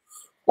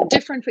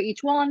 Different for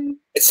each one?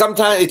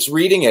 Sometimes it's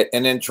reading it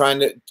and then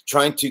trying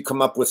to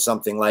come up with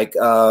something like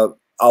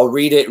I'll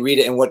read it,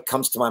 and what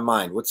comes to my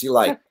mind. What's he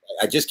like?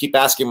 I just keep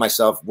asking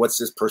myself, what's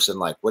this person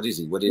like? What is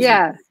he? What is he?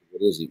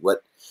 What is he?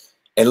 What?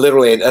 And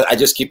literally, I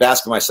just keep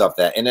asking myself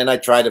that, and then I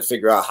try to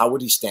figure out, how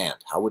would he stand?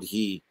 How would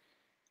he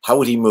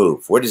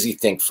move? Where does he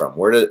think from?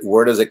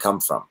 Where does it come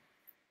from?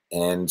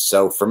 And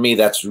so for me,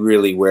 that's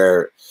really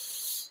where,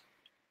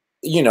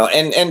 you know,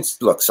 and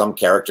look, some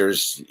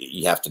characters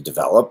you have to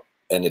develop,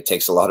 and it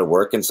takes a lot of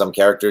work. And some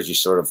characters you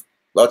sort of,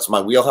 well, it's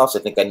my wheelhouse. I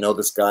think I know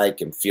this guy, I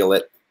can feel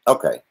it.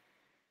 Okay.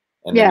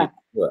 And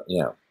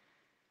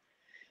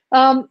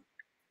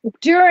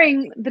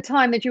during the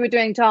time that you were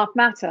doing Dark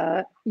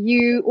Matter,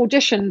 you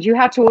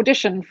had to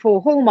audition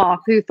for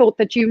Hallmark, who thought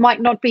that you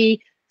might not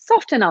be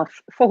soft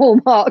enough for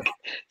Hallmark.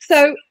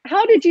 So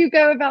how did you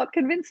go about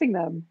convincing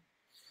them?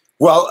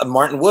 Well,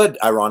 Martin Wood,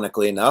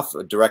 ironically enough,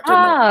 a director.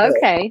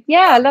 Okay.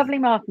 Yeah, lovely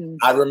Martin.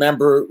 I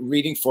remember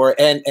reading for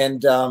it,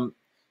 and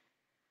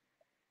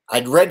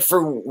I'd read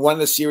for one of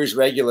the series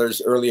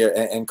regulars earlier,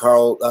 and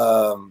Carl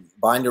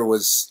Binder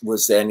was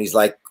there, and he's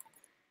like,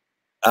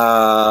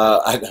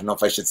 I don't know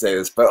if I should say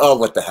this, but oh,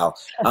 what the hell?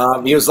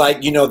 He was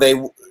like, you know,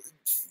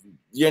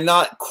 you're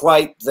not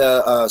quite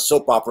the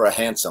soap opera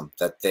handsome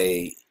that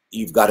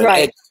you've got an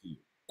Right. edge to you.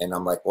 And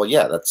I'm like, well,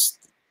 yeah,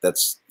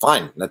 that's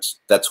fine.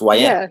 That's who I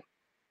am. Yeah.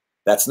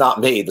 That's not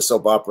me. The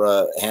soap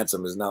opera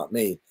handsome is not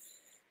me.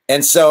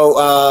 And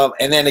so,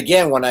 and then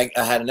again, when I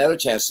had another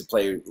chance to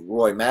play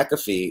Roy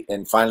McAfee,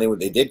 and finally when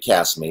they did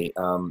cast me,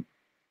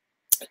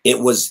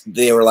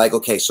 they were like,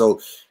 okay,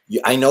 so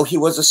I know he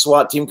was a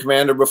SWAT team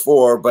commander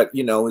before, but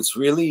you know,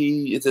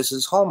 this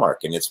is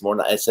Hallmark, and it's more.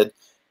 I said,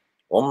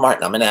 well,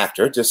 Martin, I'm an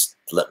actor. Just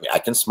let me. I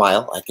can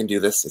smile. I can do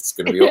this. It's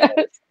going to be okay.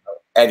 Yes.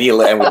 And we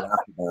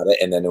laughed about it,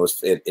 and then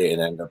it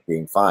ended up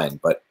being fine.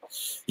 But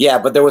yeah,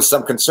 but there was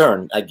some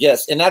concern, I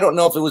guess, and I don't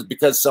know if it was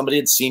because somebody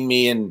had seen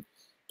me in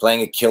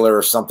playing a killer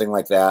or something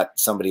like that.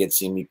 Somebody had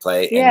seen me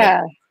play.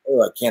 Yeah. And then,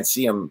 oh, I can't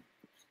see him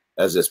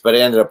as this, but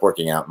it ended up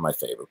working out in my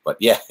favor. But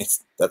yeah,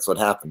 that's what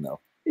happened, though.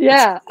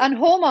 Yeah, and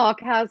Hallmark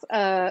has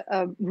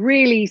a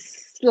really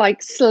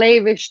like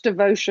slavish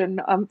devotion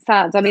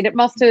fans. I mean, it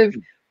must have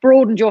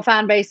broadened your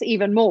fan base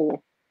even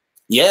more.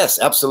 Yes,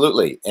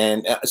 absolutely,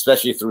 and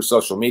especially through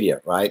social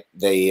media, right?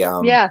 They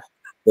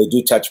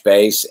do touch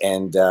base,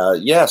 and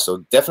yeah, so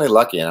definitely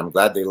lucky, and I'm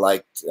glad they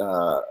liked.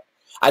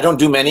 I don't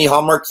do many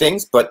Hallmark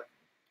things, but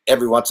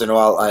every once in a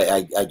while,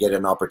 I get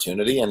an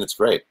opportunity, and it's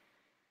great.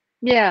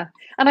 Yeah,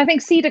 and I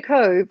think Cedar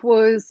Cove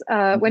was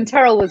when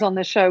Terrell was on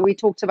the show. We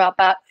talked about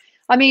that.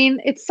 I mean,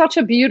 it's such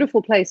a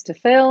beautiful place to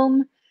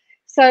film,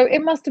 so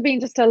it must have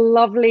been just a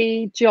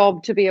lovely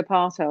job to be a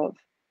part of.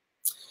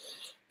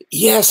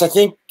 Yes, I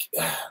think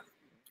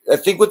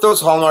with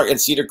those Hallmark, and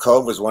Cedar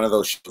Cove was one of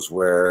those shows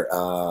where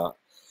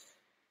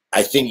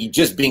I think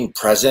just being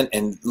present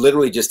and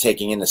literally just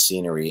taking in the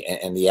scenery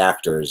and the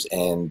actors,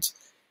 and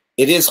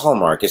it is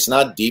Hallmark. It's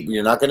not deep.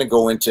 You're not going to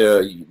go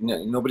into,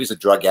 nobody's a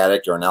drug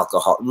addict or an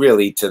alcohol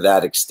really to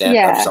that extent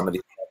of some of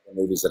the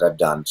movies that I've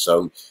done.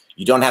 So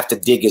you don't have to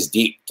dig as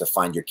deep to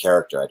find your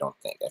character, I don't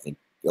think. I think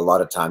a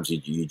lot of times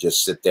you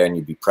just sit there and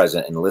you be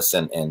present and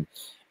listen,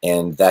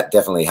 and that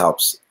definitely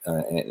helps.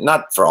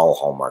 Not for all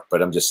Hallmark,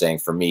 but I'm just saying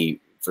for me,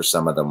 for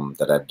some of them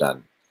that I've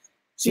done,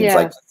 seems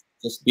like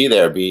just be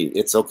there.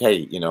 It's okay,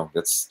 you know.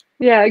 That's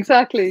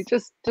exactly.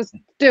 Just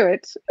do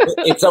it.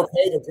 It's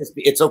okay to just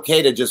be. It's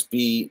okay to just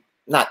be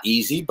not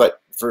easy,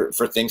 but for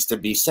things to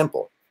be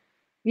simple.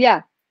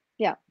 Yeah.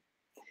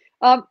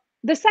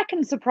 The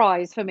second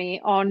surprise for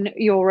me on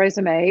your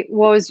resume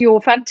was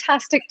your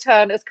fantastic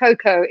turn as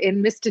Coco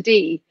in Mr.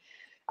 D.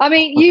 I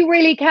mean, you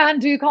really can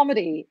do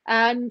comedy.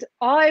 And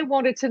I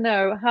wanted to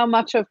know how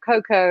much of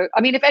Coco,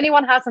 I mean, if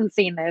anyone hasn't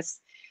seen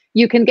this,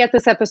 you can get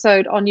this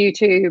episode on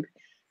YouTube.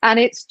 And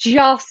it's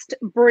just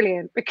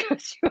brilliant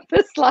because you're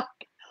this like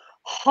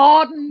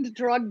hardened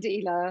drug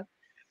dealer,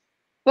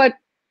 but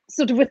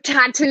sort of with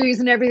tattoos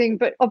and everything,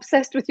 but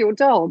obsessed with your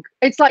dog.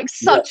 It's like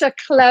such a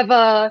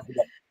clever...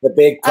 The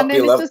big puppy and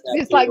then love.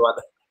 it's like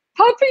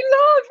puppy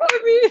love. I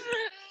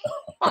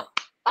mean,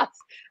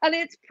 and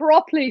it's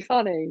properly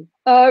funny.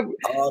 Thank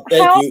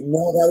you.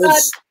 No, that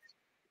was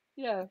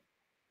yeah.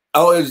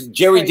 Oh, it was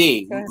Jerry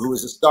D, who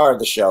was the star of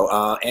the show,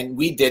 and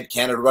we did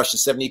Canada Russia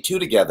 '72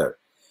 together,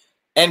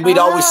 and we'd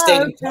always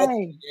stayed in touch.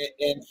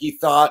 And he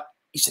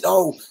said,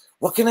 "Oh,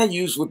 what can I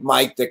use with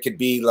Mike that could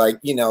be like,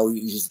 you know,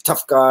 he's a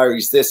tough guy, or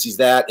he's this, he's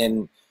that,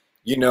 and."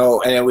 You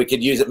know, and we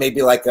could use it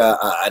maybe like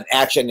an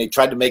action. They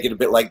tried to make it a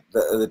bit like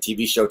the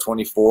TV show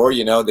 24.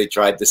 You know, they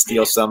tried to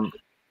steal some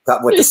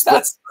with the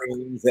split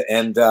screens,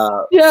 and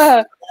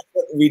that's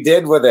what we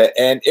did with it,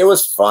 and it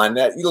was fun.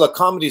 Look,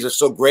 comedies are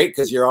so great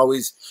because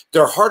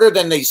they're harder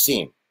than they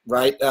seem,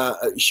 right?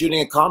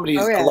 Shooting a comedy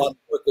is a lot of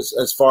work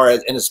as far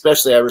as, and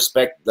especially I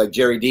respect like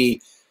Jerry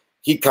D.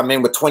 He'd come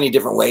in with 20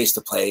 different ways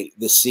to play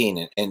this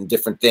scene and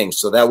different things.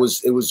 So it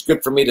was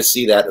good for me to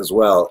see that as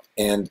well,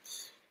 and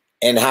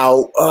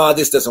how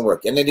this doesn't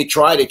work, and then they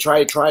try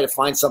to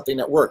find something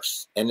that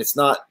works, and it's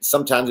not.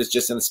 Sometimes it's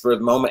just in the spur of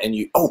the moment, and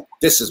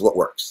this is what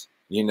works,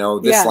 you know,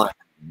 this line.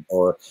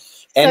 So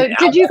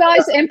did you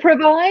guys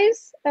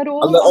improvise at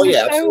all? Oh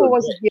yeah, or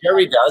was it,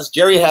 Jerry does.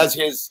 Jerry has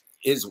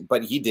his,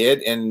 but he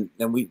did, and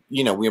then we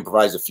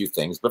improvised a few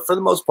things, but for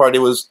the most part, it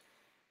was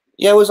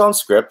on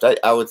script.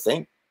 I would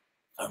think,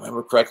 if I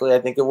remember correctly, I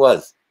think it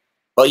was.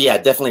 But yeah,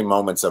 definitely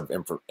moments of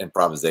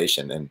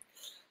improvisation and.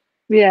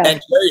 Yeah,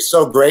 and Jerry's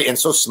so great and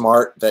so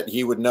smart that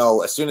he would know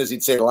as soon as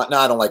he'd say the line, "No,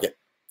 I don't like it.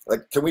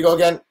 Like, can we go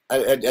again? I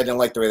didn't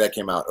like the way that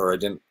came out, or I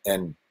didn't."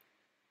 And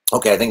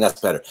okay, I think that's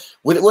better.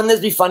 Wouldn't this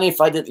be funny if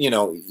I did? You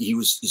know,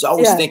 he's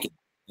always thinking.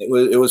 It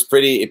was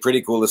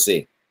pretty cool to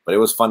see, but it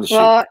was fun to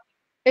shoot.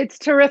 It's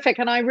terrific,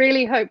 and I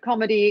really hope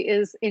comedy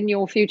is in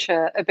your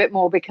future a bit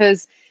more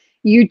because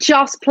you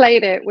just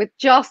played it with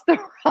just the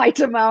right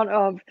amount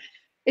of.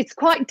 It's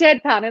quite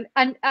deadpan,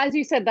 and as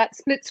you said, that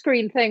split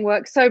screen thing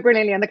works so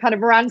brilliantly, and the kind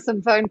of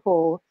ransom phone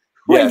call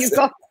when you've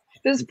got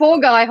this poor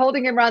guy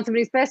holding him ransom, and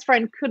his best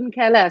friend couldn't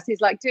care less. He's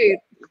like, "Dude,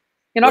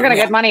 you're not going to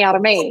get money out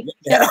of me."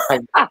 Yeah, I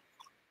think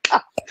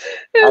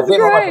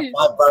I'm like $5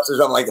 or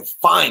something like it.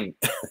 Fine.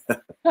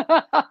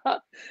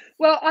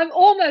 Well, I'm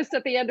almost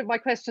at the end of my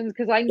questions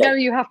because I know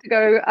Okay. you have to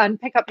go and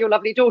pick up your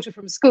lovely daughter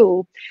from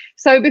school.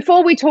 So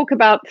before we talk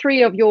about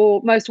three of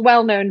your most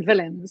well-known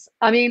villains,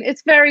 I mean,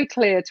 it's very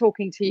clear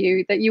talking to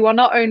you that you are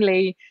not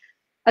only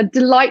a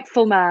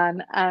delightful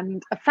man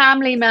and a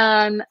family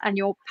man, and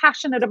you're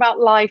passionate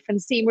about life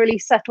and seem really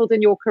settled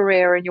in your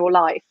career and your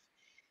life.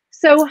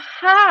 So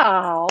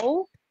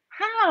how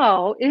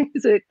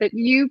is it that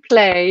you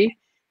play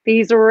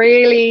these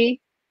really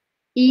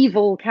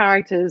evil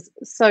characters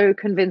so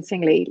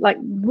convincingly? Like,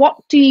 what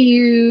do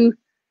you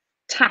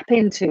tap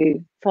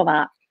into for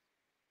that?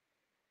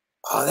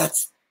 Oh,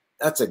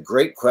 that's a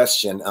great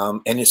question.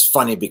 And it's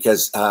funny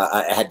because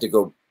I had to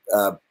go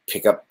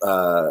pick up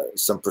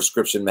some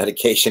prescription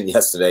medication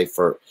yesterday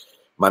for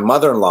my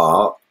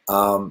mother-in-law.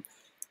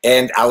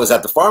 And I was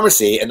at the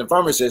pharmacy, and the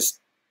pharmacist,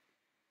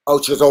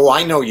 oh, she goes, "Oh,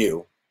 I know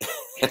you."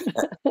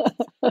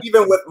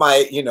 Even with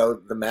my,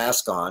 the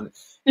mask on.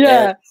 And,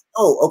 Yeah.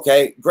 oh,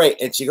 okay, great.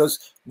 And she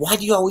goes, "Why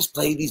do you always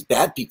play these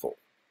bad people?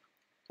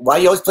 Why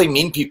do you always play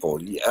mean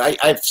people?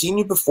 I've seen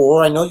you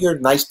before. I know you're a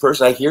nice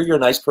person. I hear you're a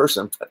nice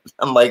person." But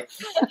I'm like,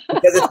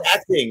 because it's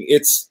acting.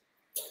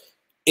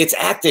 It's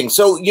acting.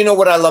 So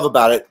what I love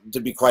about it, to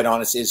be quite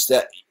honest, is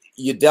that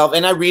you delve,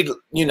 and I read,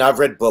 I've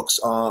read books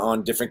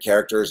on different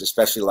characters,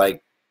 especially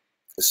like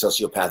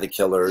sociopathic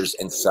killers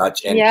and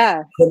such, and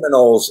Yeah.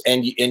 criminals,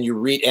 and you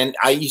read, and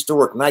I used to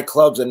work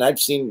nightclubs, and I've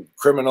seen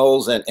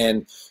criminals,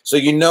 and so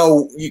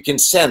you can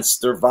sense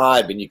their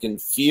vibe, and you can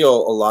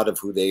feel a lot of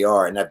who they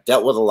are, and I've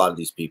dealt with a lot of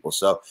these people,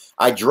 so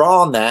I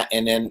draw on that,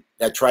 and then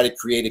I try to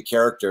create a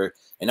character,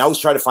 and I always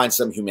try to find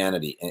some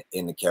humanity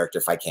in the character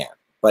if I can.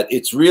 But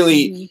it's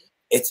really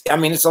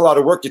it's a lot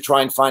of work to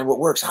try and find what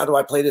works. How do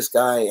I play this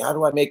guy? How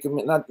do I make him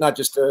not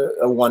just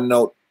a one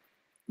note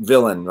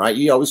villain, right?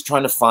 You're always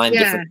trying to find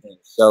different things.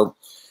 So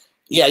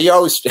yeah, you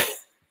always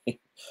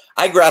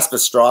I grasp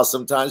at straws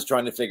sometimes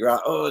trying to figure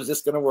out, oh, is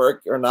this going to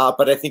work or not?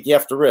 But I think you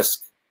have to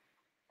risk.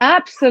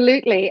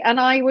 Absolutely. And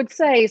I would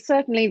say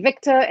certainly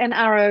Victor in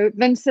Arrow,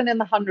 Vincent in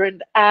The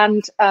Hundred,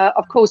 and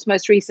of course,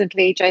 most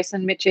recently,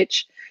 Jason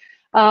Mičić,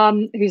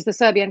 who's the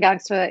Serbian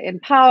gangster in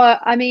Power.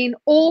 I mean,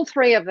 all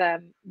three of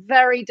them,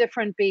 very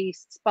different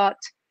beasts, but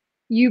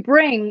you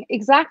bring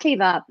exactly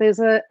that. There's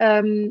a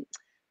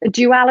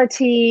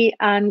duality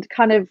and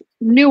kind of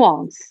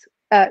nuance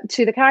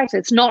to the character.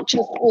 It's not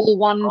just all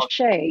one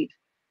shade.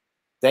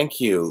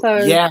 Thank you. So,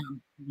 yeah,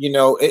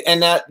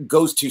 and that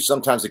goes to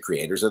sometimes the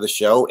creators of the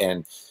show,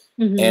 and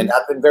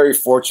I've been very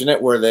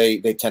fortunate where they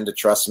tend to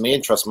trust me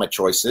and trust my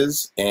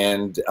choices,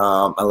 and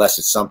unless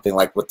it's something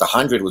like with The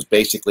Hundred was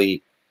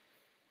basically.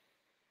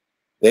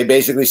 They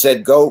basically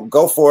said,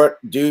 go for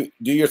it, do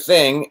your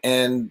thing.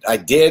 And I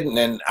did. And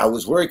then I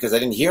was worried because I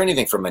didn't hear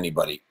anything from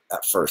anybody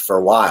at first for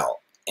a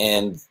while.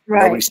 And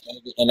nobody said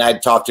anything. And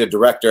I'd talked to a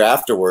director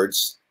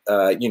afterwards,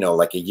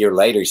 like a year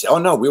later. He said, "Oh,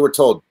 no, we were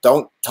told,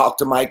 don't talk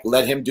to Mike.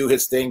 Let him do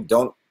his thing.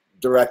 Don't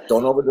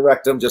over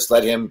direct him. Just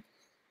let him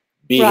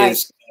be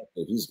his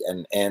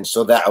character." And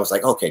so that I was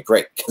like, okay,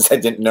 great. Because I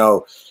didn't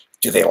know,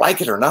 do they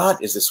like it or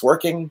not? Is this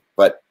working?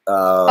 But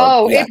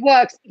yeah. it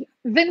works.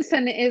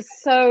 Vincent is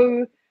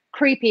so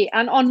creepy,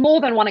 and on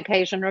more than one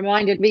occasion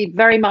reminded me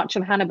very much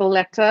of Hannibal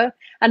Lecter,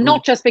 and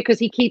not just because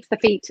he keeps the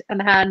feet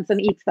and hands and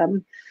eats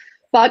them,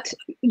 but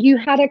you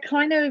had a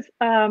kind of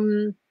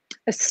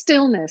a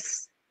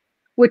stillness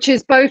which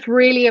is both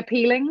really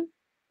appealing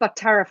but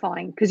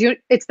terrifying, because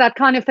it's that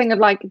kind of thing of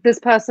like, this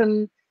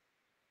person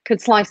could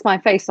slice my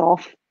face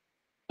off,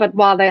 but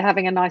while they're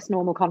having a nice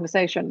normal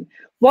conversation.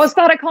 Was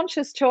that a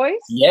conscious choice?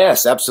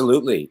 Yes,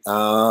 absolutely.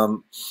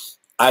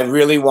 I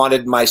really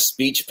wanted my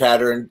speech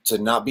pattern to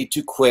not be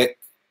too quick.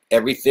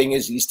 Everything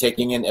as he's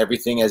taking in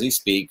everything as he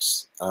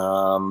speaks.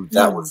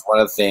 That was one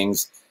of the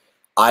things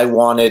I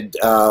wanted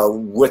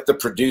with the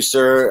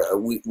producer.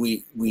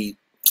 We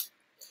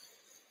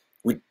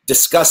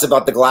discussed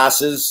about the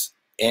glasses,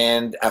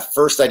 and at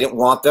first I didn't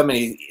want them,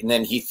 and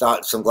then he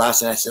thought some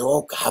glasses, and I said,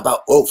 "Oh, how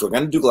about if we're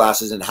going to do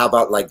glasses, and how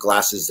about like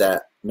glasses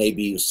that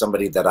maybe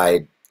somebody that I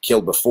had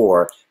killed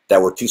before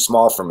that were too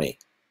small for me?"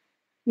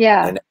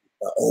 Yeah. And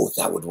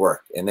that would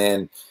work. And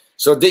then,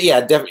 so yeah,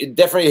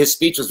 definitely his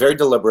speech was very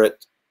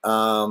deliberate.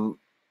 And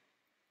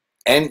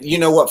you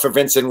know what, for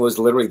Vincent was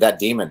literally that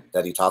demon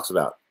that he talks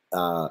about.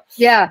 About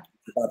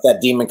that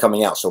demon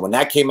coming out. So when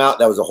that came out,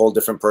 that was a whole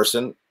different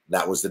person.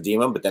 That was the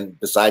demon. But then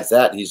besides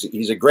that,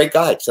 he's a great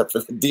guy, except for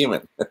the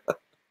demon.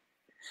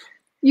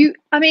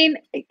 I mean,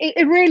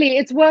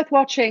 it's worth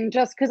watching,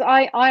 just because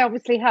I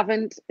obviously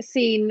haven't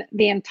seen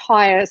the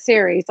entire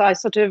series. I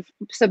sort of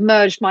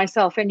submerged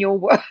myself in your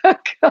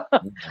work.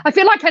 I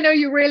feel like I know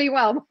you really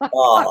well.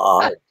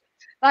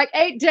 Like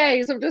 8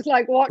 days of just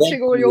like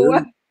watching all your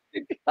work.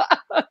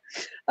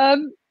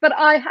 But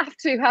I have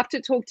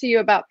to talk to you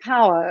about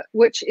Power,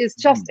 which is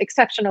just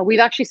exceptional. We've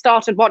actually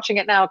started watching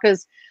it now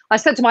because I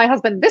said to my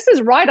husband, this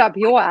is right up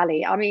your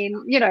alley. I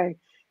mean,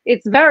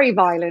 it's very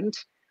violent,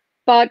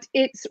 but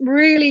it's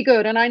really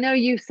good. And I know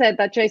you said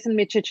that Jason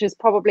Mičić is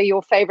probably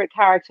your favorite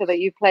character that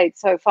you've played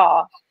so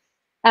far.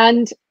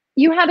 And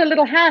you had a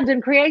little hand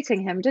in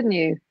creating him, didn't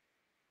you?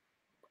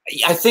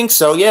 I think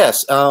so.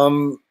 Yes.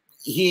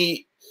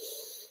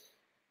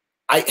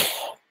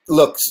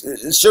 Look,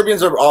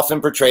 Serbians are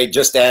often portrayed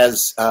just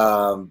as,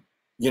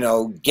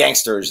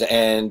 gangsters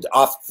and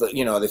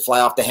they fly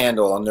off the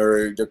handle and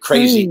they're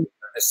crazy,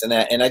 this and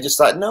that. And I just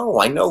thought, no,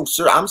 I know,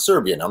 sir, I'm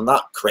Serbian. I'm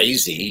not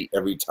crazy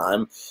every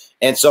time.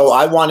 And so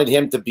I wanted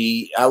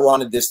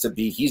this to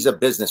be, he's a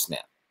businessman.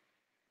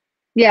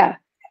 Yeah.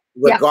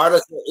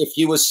 Regardless if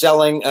he was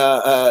selling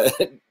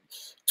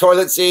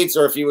toilet seats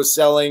or if he was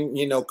selling,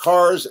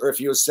 cars or if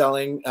he was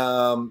selling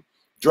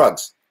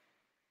drugs.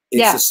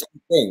 It's the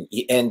same thing.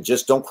 And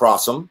just don't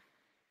cross them.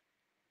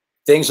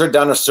 Things are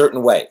done a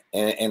certain way.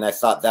 And I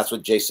thought that's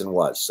what Jason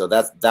was. So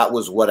that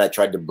was what I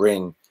tried to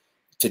bring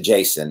to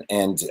Jason.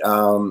 And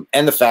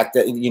the fact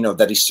that,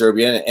 that he's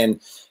Serbian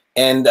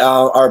and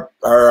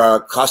our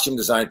costume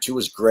designer too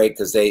was great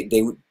because they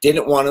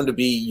didn't want him to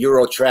be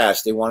Euro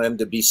trash. They wanted him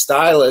to be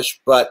stylish,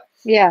 but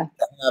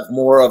have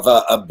more of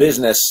a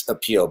business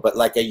appeal, but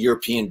like a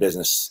European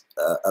business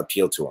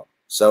appeal to him.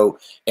 So,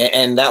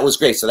 and that was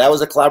great. So that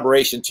was a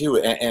collaboration too.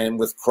 And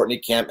with Courtney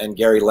Kemp and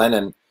Gary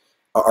Lennon,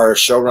 our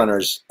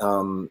showrunners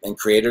and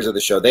creators of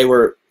the show, they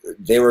were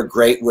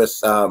great with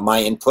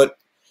my input.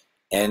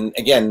 And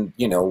again,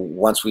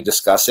 once we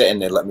discuss it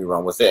and they let me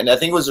run with it. And I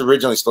think it was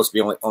originally supposed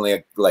to be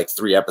only like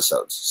 3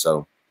 episodes.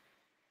 So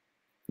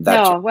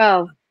that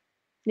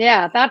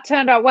that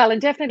turned out well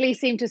and definitely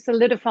seemed to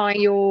solidify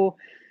your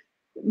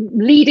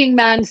leading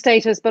man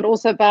status, but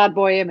also bad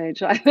boy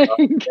image, I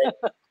think.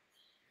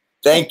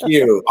 Thank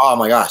you. Oh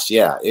my gosh.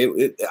 Yeah.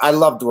 I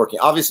loved working.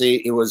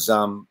 Obviously it was,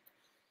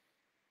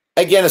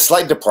 again, a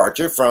slight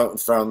departure from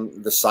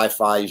the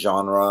sci-fi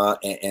genre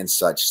and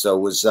such. So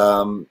it was,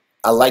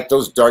 I like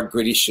those dark,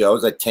 gritty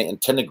shows. I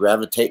tend to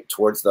gravitate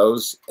towards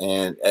those.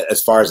 And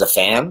as far as a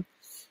fan,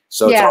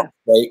 so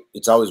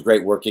it's always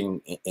great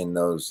working in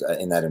those,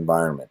 in that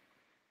environment.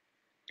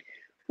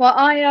 Well,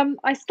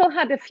 I still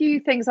had a few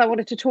things I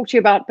wanted to talk to you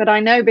about, but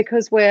I know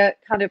because we're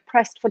kind of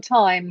pressed for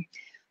time,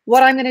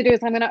 what I'm going to do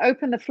is I'm going to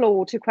open the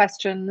floor to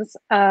questions.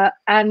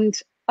 And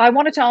I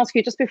wanted to ask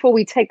you just before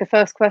we take the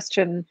first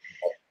question,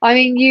 I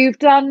mean, you've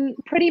done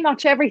pretty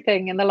much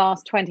everything in the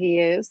last 20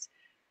 years.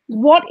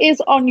 What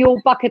is on your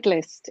bucket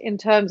list in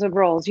terms of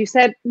roles? You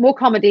said more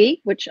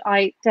comedy, which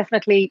I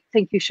definitely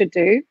think you should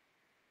do.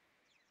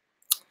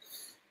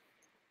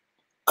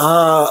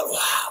 Wow.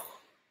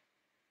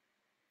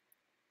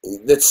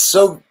 That's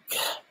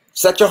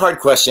such a hard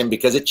question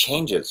because it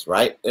changes,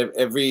 right? Of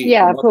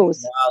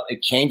course.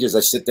 It changes.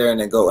 I sit there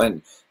and I go,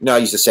 and I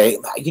used to say,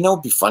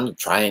 it'd be fun to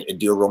try and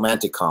do a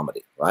romantic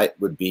comedy, right?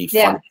 Would be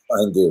fun to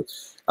try and do.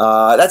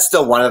 That's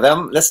still one of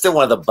them. That's still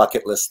one of the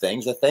bucket list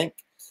things, I think.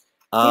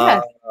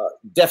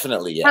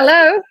 Definitely, yeah.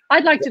 Hello,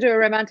 I'd like to do a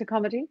romantic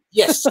comedy.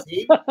 Yes.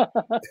 See,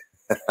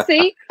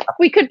 see?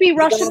 We could be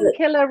Russian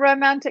killer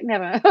romantic.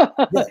 Never.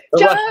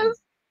 Joe.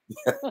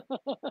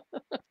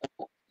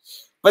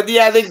 But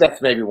yeah, I think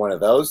that's maybe one of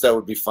those that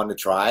would be fun to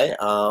try.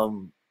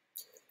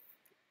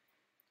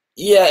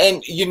 Yeah,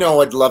 and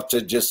I'd love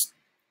to just,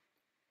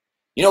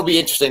 it'd be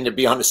interesting to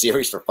be on the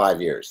series for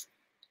 5 years.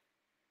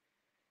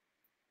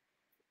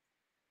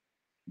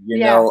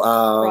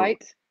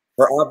 Right.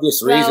 For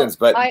obvious reasons,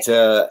 but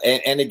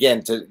and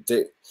again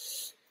to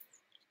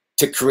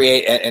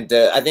create and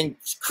I think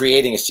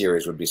creating a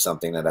series would be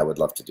something that I would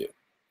love to do.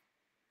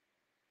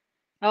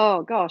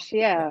 Oh gosh,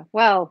 yeah.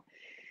 Well,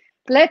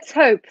 let's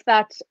hope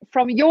that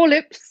from your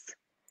lips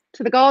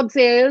to the God's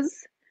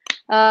ears,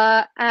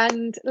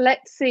 and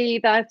let's see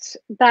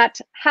that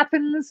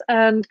happens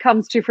and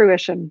comes to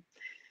fruition.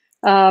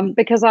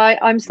 Because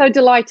I'm so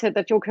delighted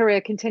that your career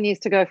continues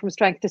to go from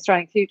strength to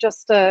strength.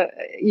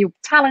 You're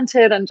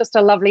talented and just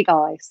a lovely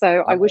guy.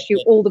 So I wish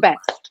you all the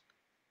best.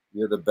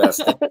 You're the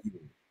best. Thank you.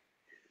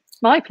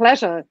 My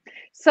pleasure.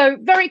 So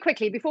very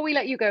quickly, before we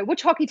let you go,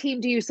 which hockey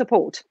team do you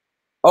support?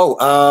 Oh,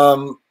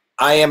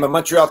 I am a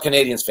Montreal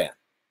Canadiens fan.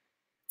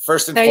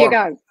 First and foremost.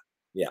 There you go.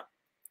 Yeah.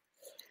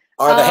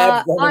 Are the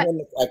heads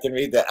I can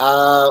read that.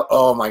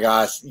 Oh my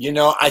gosh.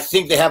 I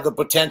think they have the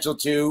potential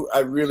to. I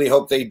really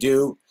hope they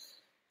do.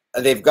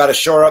 They've got to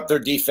shore up their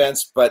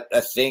defense, but I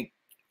think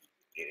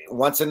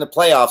once in the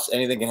playoffs,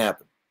 anything can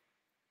happen.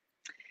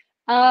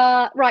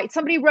 Right.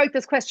 Somebody wrote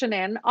this question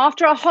in.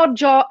 After a hard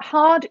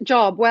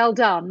job well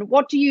done,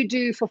 what do you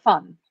do for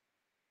fun?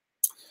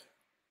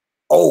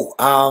 Oh,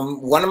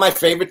 one of my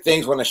favorite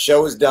things when a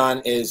show is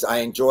done is I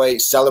enjoy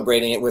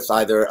celebrating it with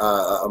either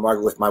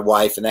with my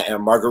wife and a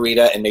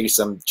margarita and maybe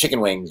some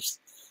chicken wings.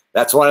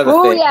 That's one of the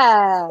things. Oh,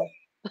 yeah.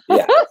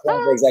 Yeah, that's one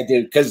of the things I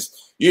do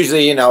because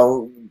usually,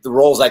 the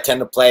roles I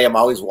tend to play, I'm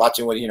always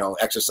watching what,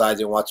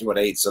 exercising, watching what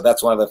I eat. So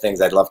that's one of the things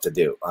I'd love to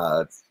do.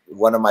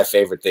 One of my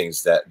favorite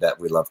things that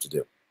we love to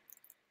do.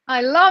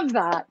 I love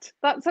that.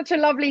 That's such a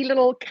lovely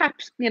little cap,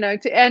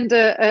 to end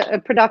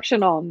a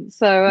production on.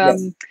 So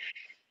Yes.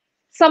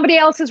 Somebody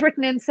else has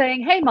written in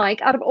saying, hey,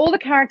 Mike, out of all the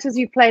characters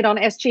you played on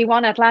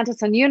SG-1,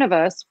 Atlantis and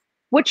Universe,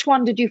 which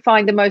one did you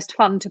find the most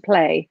fun to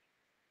play?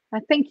 I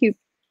think you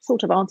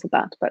sort of answered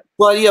that, but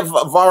well, yeah,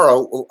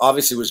 Varro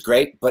obviously was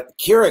great, but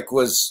Kirik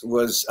was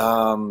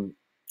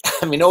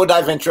I mean, Noah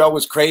Ventrell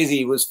was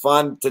crazy. It was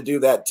fun to do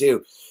that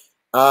too.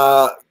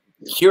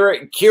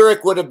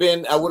 Keurig would have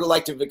been. I would have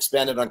liked to have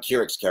expanded on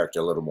Keurig's character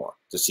a little more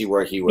to see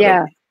where he would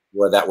have,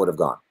 where that would have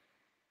gone.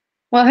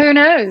 Well, who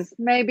knows?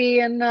 Maybe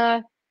in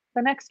the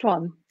next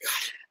one.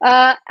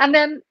 And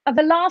then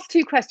the last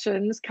two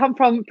questions come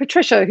from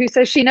Patricia, who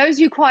says she knows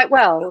you quite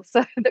well.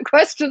 So the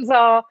questions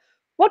are,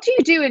 what do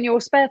you do in your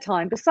spare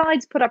time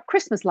besides put up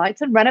Christmas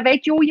lights and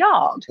renovate your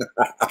yard?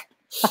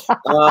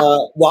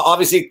 Well,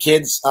 obviously,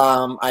 kids.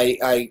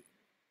 I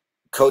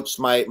coached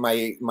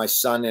my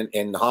son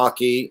in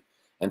hockey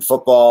and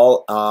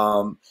football.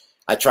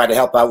 I try to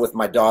help out with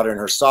my daughter in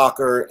her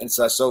soccer, and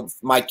so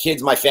my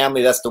kids, my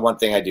family. That's the one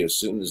thing I do. As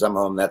soon as I'm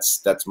home,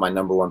 that's my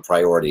number one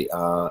priority.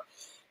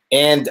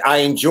 And I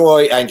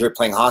enjoy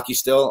playing hockey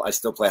still. I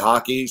still play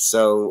hockey.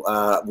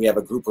 So we have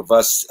a group of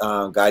us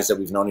guys that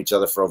we've known each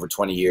other for over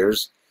 20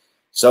 years.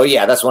 So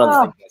yeah, that's one of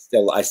the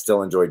things I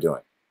still enjoy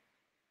doing.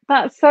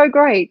 That's so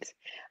great.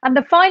 And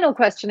the final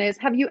question is,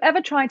 have you ever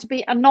tried to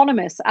be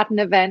anonymous at an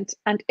event?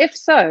 And if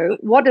so,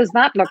 what does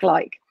that look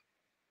like?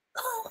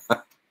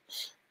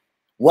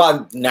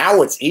 Well,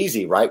 now it's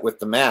easy, right, with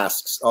the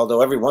masks.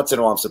 Although every once in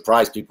a while I'm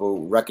surprised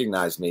people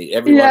recognize me.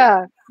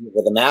 Everyone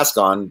with a mask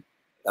on,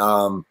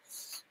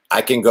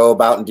 I can go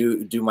about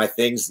and do my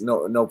things,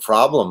 no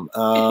problem.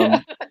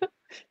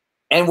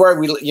 And where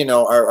we, you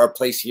know, our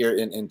place here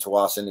in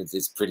Tawasin,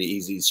 it's pretty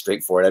easy,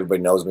 straightforward.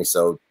 Everybody knows me,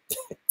 so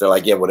they're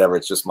like, yeah, whatever.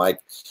 It's just Mike.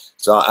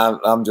 So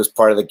I'm just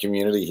part of the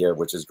community here,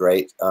 which is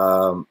great.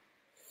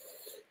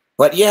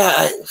 But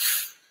yeah,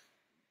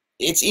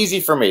 it's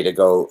easy for me to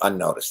go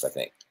unnoticed, I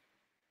think.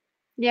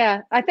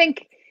 Yeah, I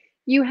think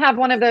you have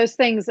one of those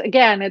things,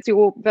 again, it's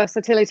your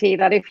versatility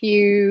that if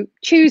you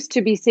choose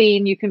to be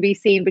seen, you can be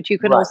seen, but you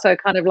can also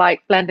kind of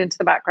like blend into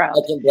the background.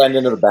 I can blend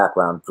into the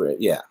background.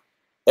 Yeah.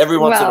 Every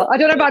once in a while. I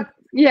don't know about,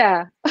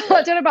 I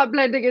don't know about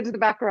blending into the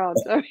background.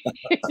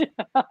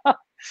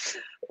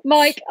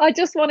 Mike, I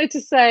just wanted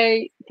to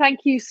say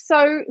thank you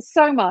so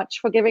much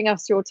for giving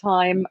us your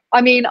time.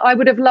 I mean, I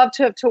would have loved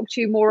to have talked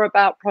to you more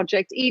about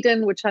Project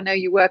Eden, which I know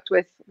you worked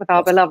with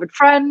our beloved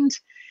friend.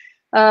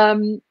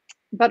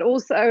 But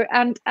also,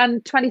 and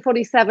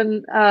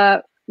 2047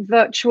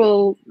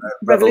 virtual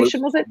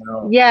revolution, was it?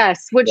 No.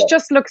 Yes, which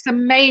just looks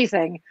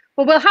amazing.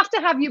 Well, we'll have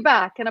to have you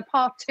back in a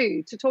part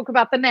 2 to talk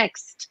about the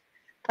next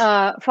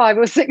 5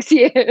 or 6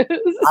 years.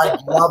 I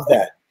love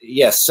that.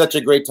 Yes, such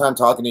a great time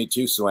talking to you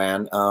too,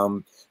 Suanne.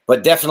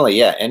 But definitely,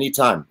 yeah,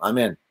 anytime. I'm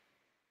in.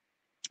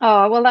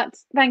 Oh, well,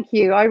 thank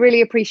you. I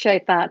really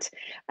appreciate that.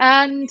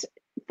 And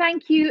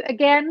thank you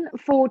again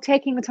for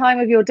taking the time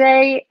of your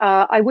day.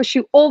 I wish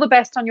you all the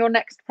best on your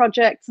next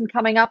projects and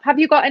coming up. Have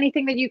you got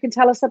anything that you can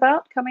tell us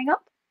about coming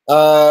up?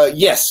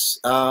 Yes.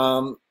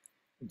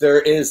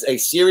 There is a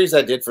series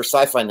I did for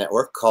Sci-Fi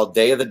Network called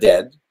Day of the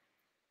Dead,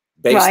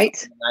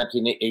 based on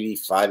the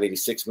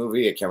 1985-86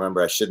 movie. I can't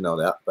remember. I should know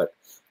that. But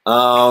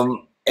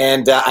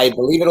and I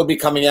believe it'll be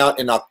coming out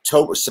in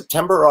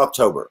September or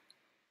October.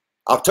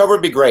 October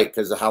would be great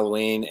because of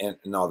Halloween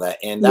and all that.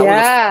 And that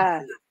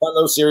was one of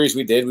those series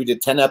we did. We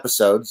did 10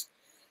 episodes.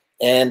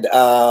 And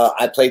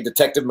I played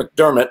Detective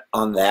McDermott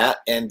on that.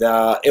 And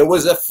it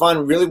was a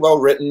fun, really well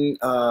written.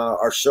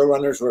 Our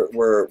showrunners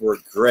were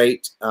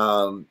great.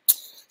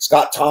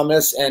 Scott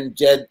Thomas and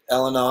Jed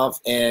Elenov.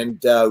 And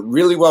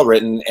really well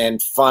written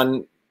and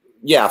fun.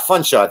 Yeah,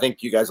 fun show. I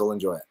think you guys will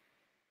enjoy it.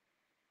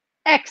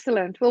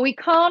 Excellent. Well, we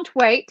can't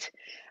wait.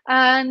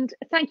 And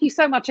thank you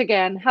so much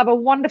again. Have a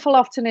wonderful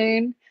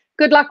afternoon.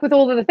 Good luck with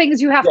all of the things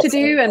you have to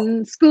do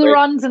and school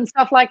runs and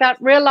stuff like that.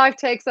 Real life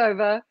takes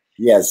over.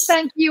 Yes.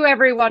 Thank you,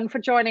 everyone, for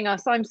joining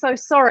us. I'm so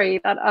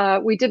sorry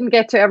that we didn't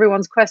get to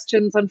everyone's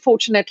questions.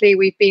 Unfortunately,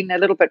 we've been a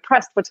little bit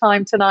pressed for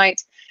time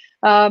tonight.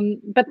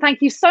 But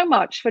thank you so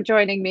much for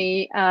joining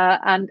me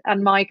and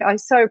Mike. I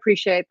so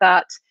appreciate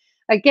that.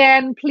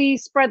 Again,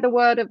 please spread the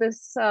word of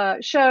this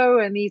show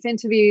and these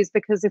interviews,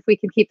 because if we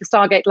can keep the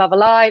Stargate love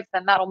alive,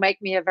 then that'll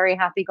make me a very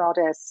happy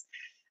goddess.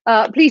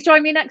 Please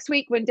join me next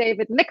week when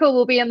David Nichol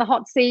will be in the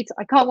hot seat.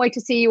 I can't wait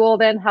to see you all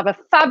then. Have a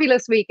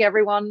fabulous week,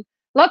 everyone.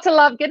 Lots of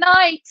love. Good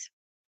night.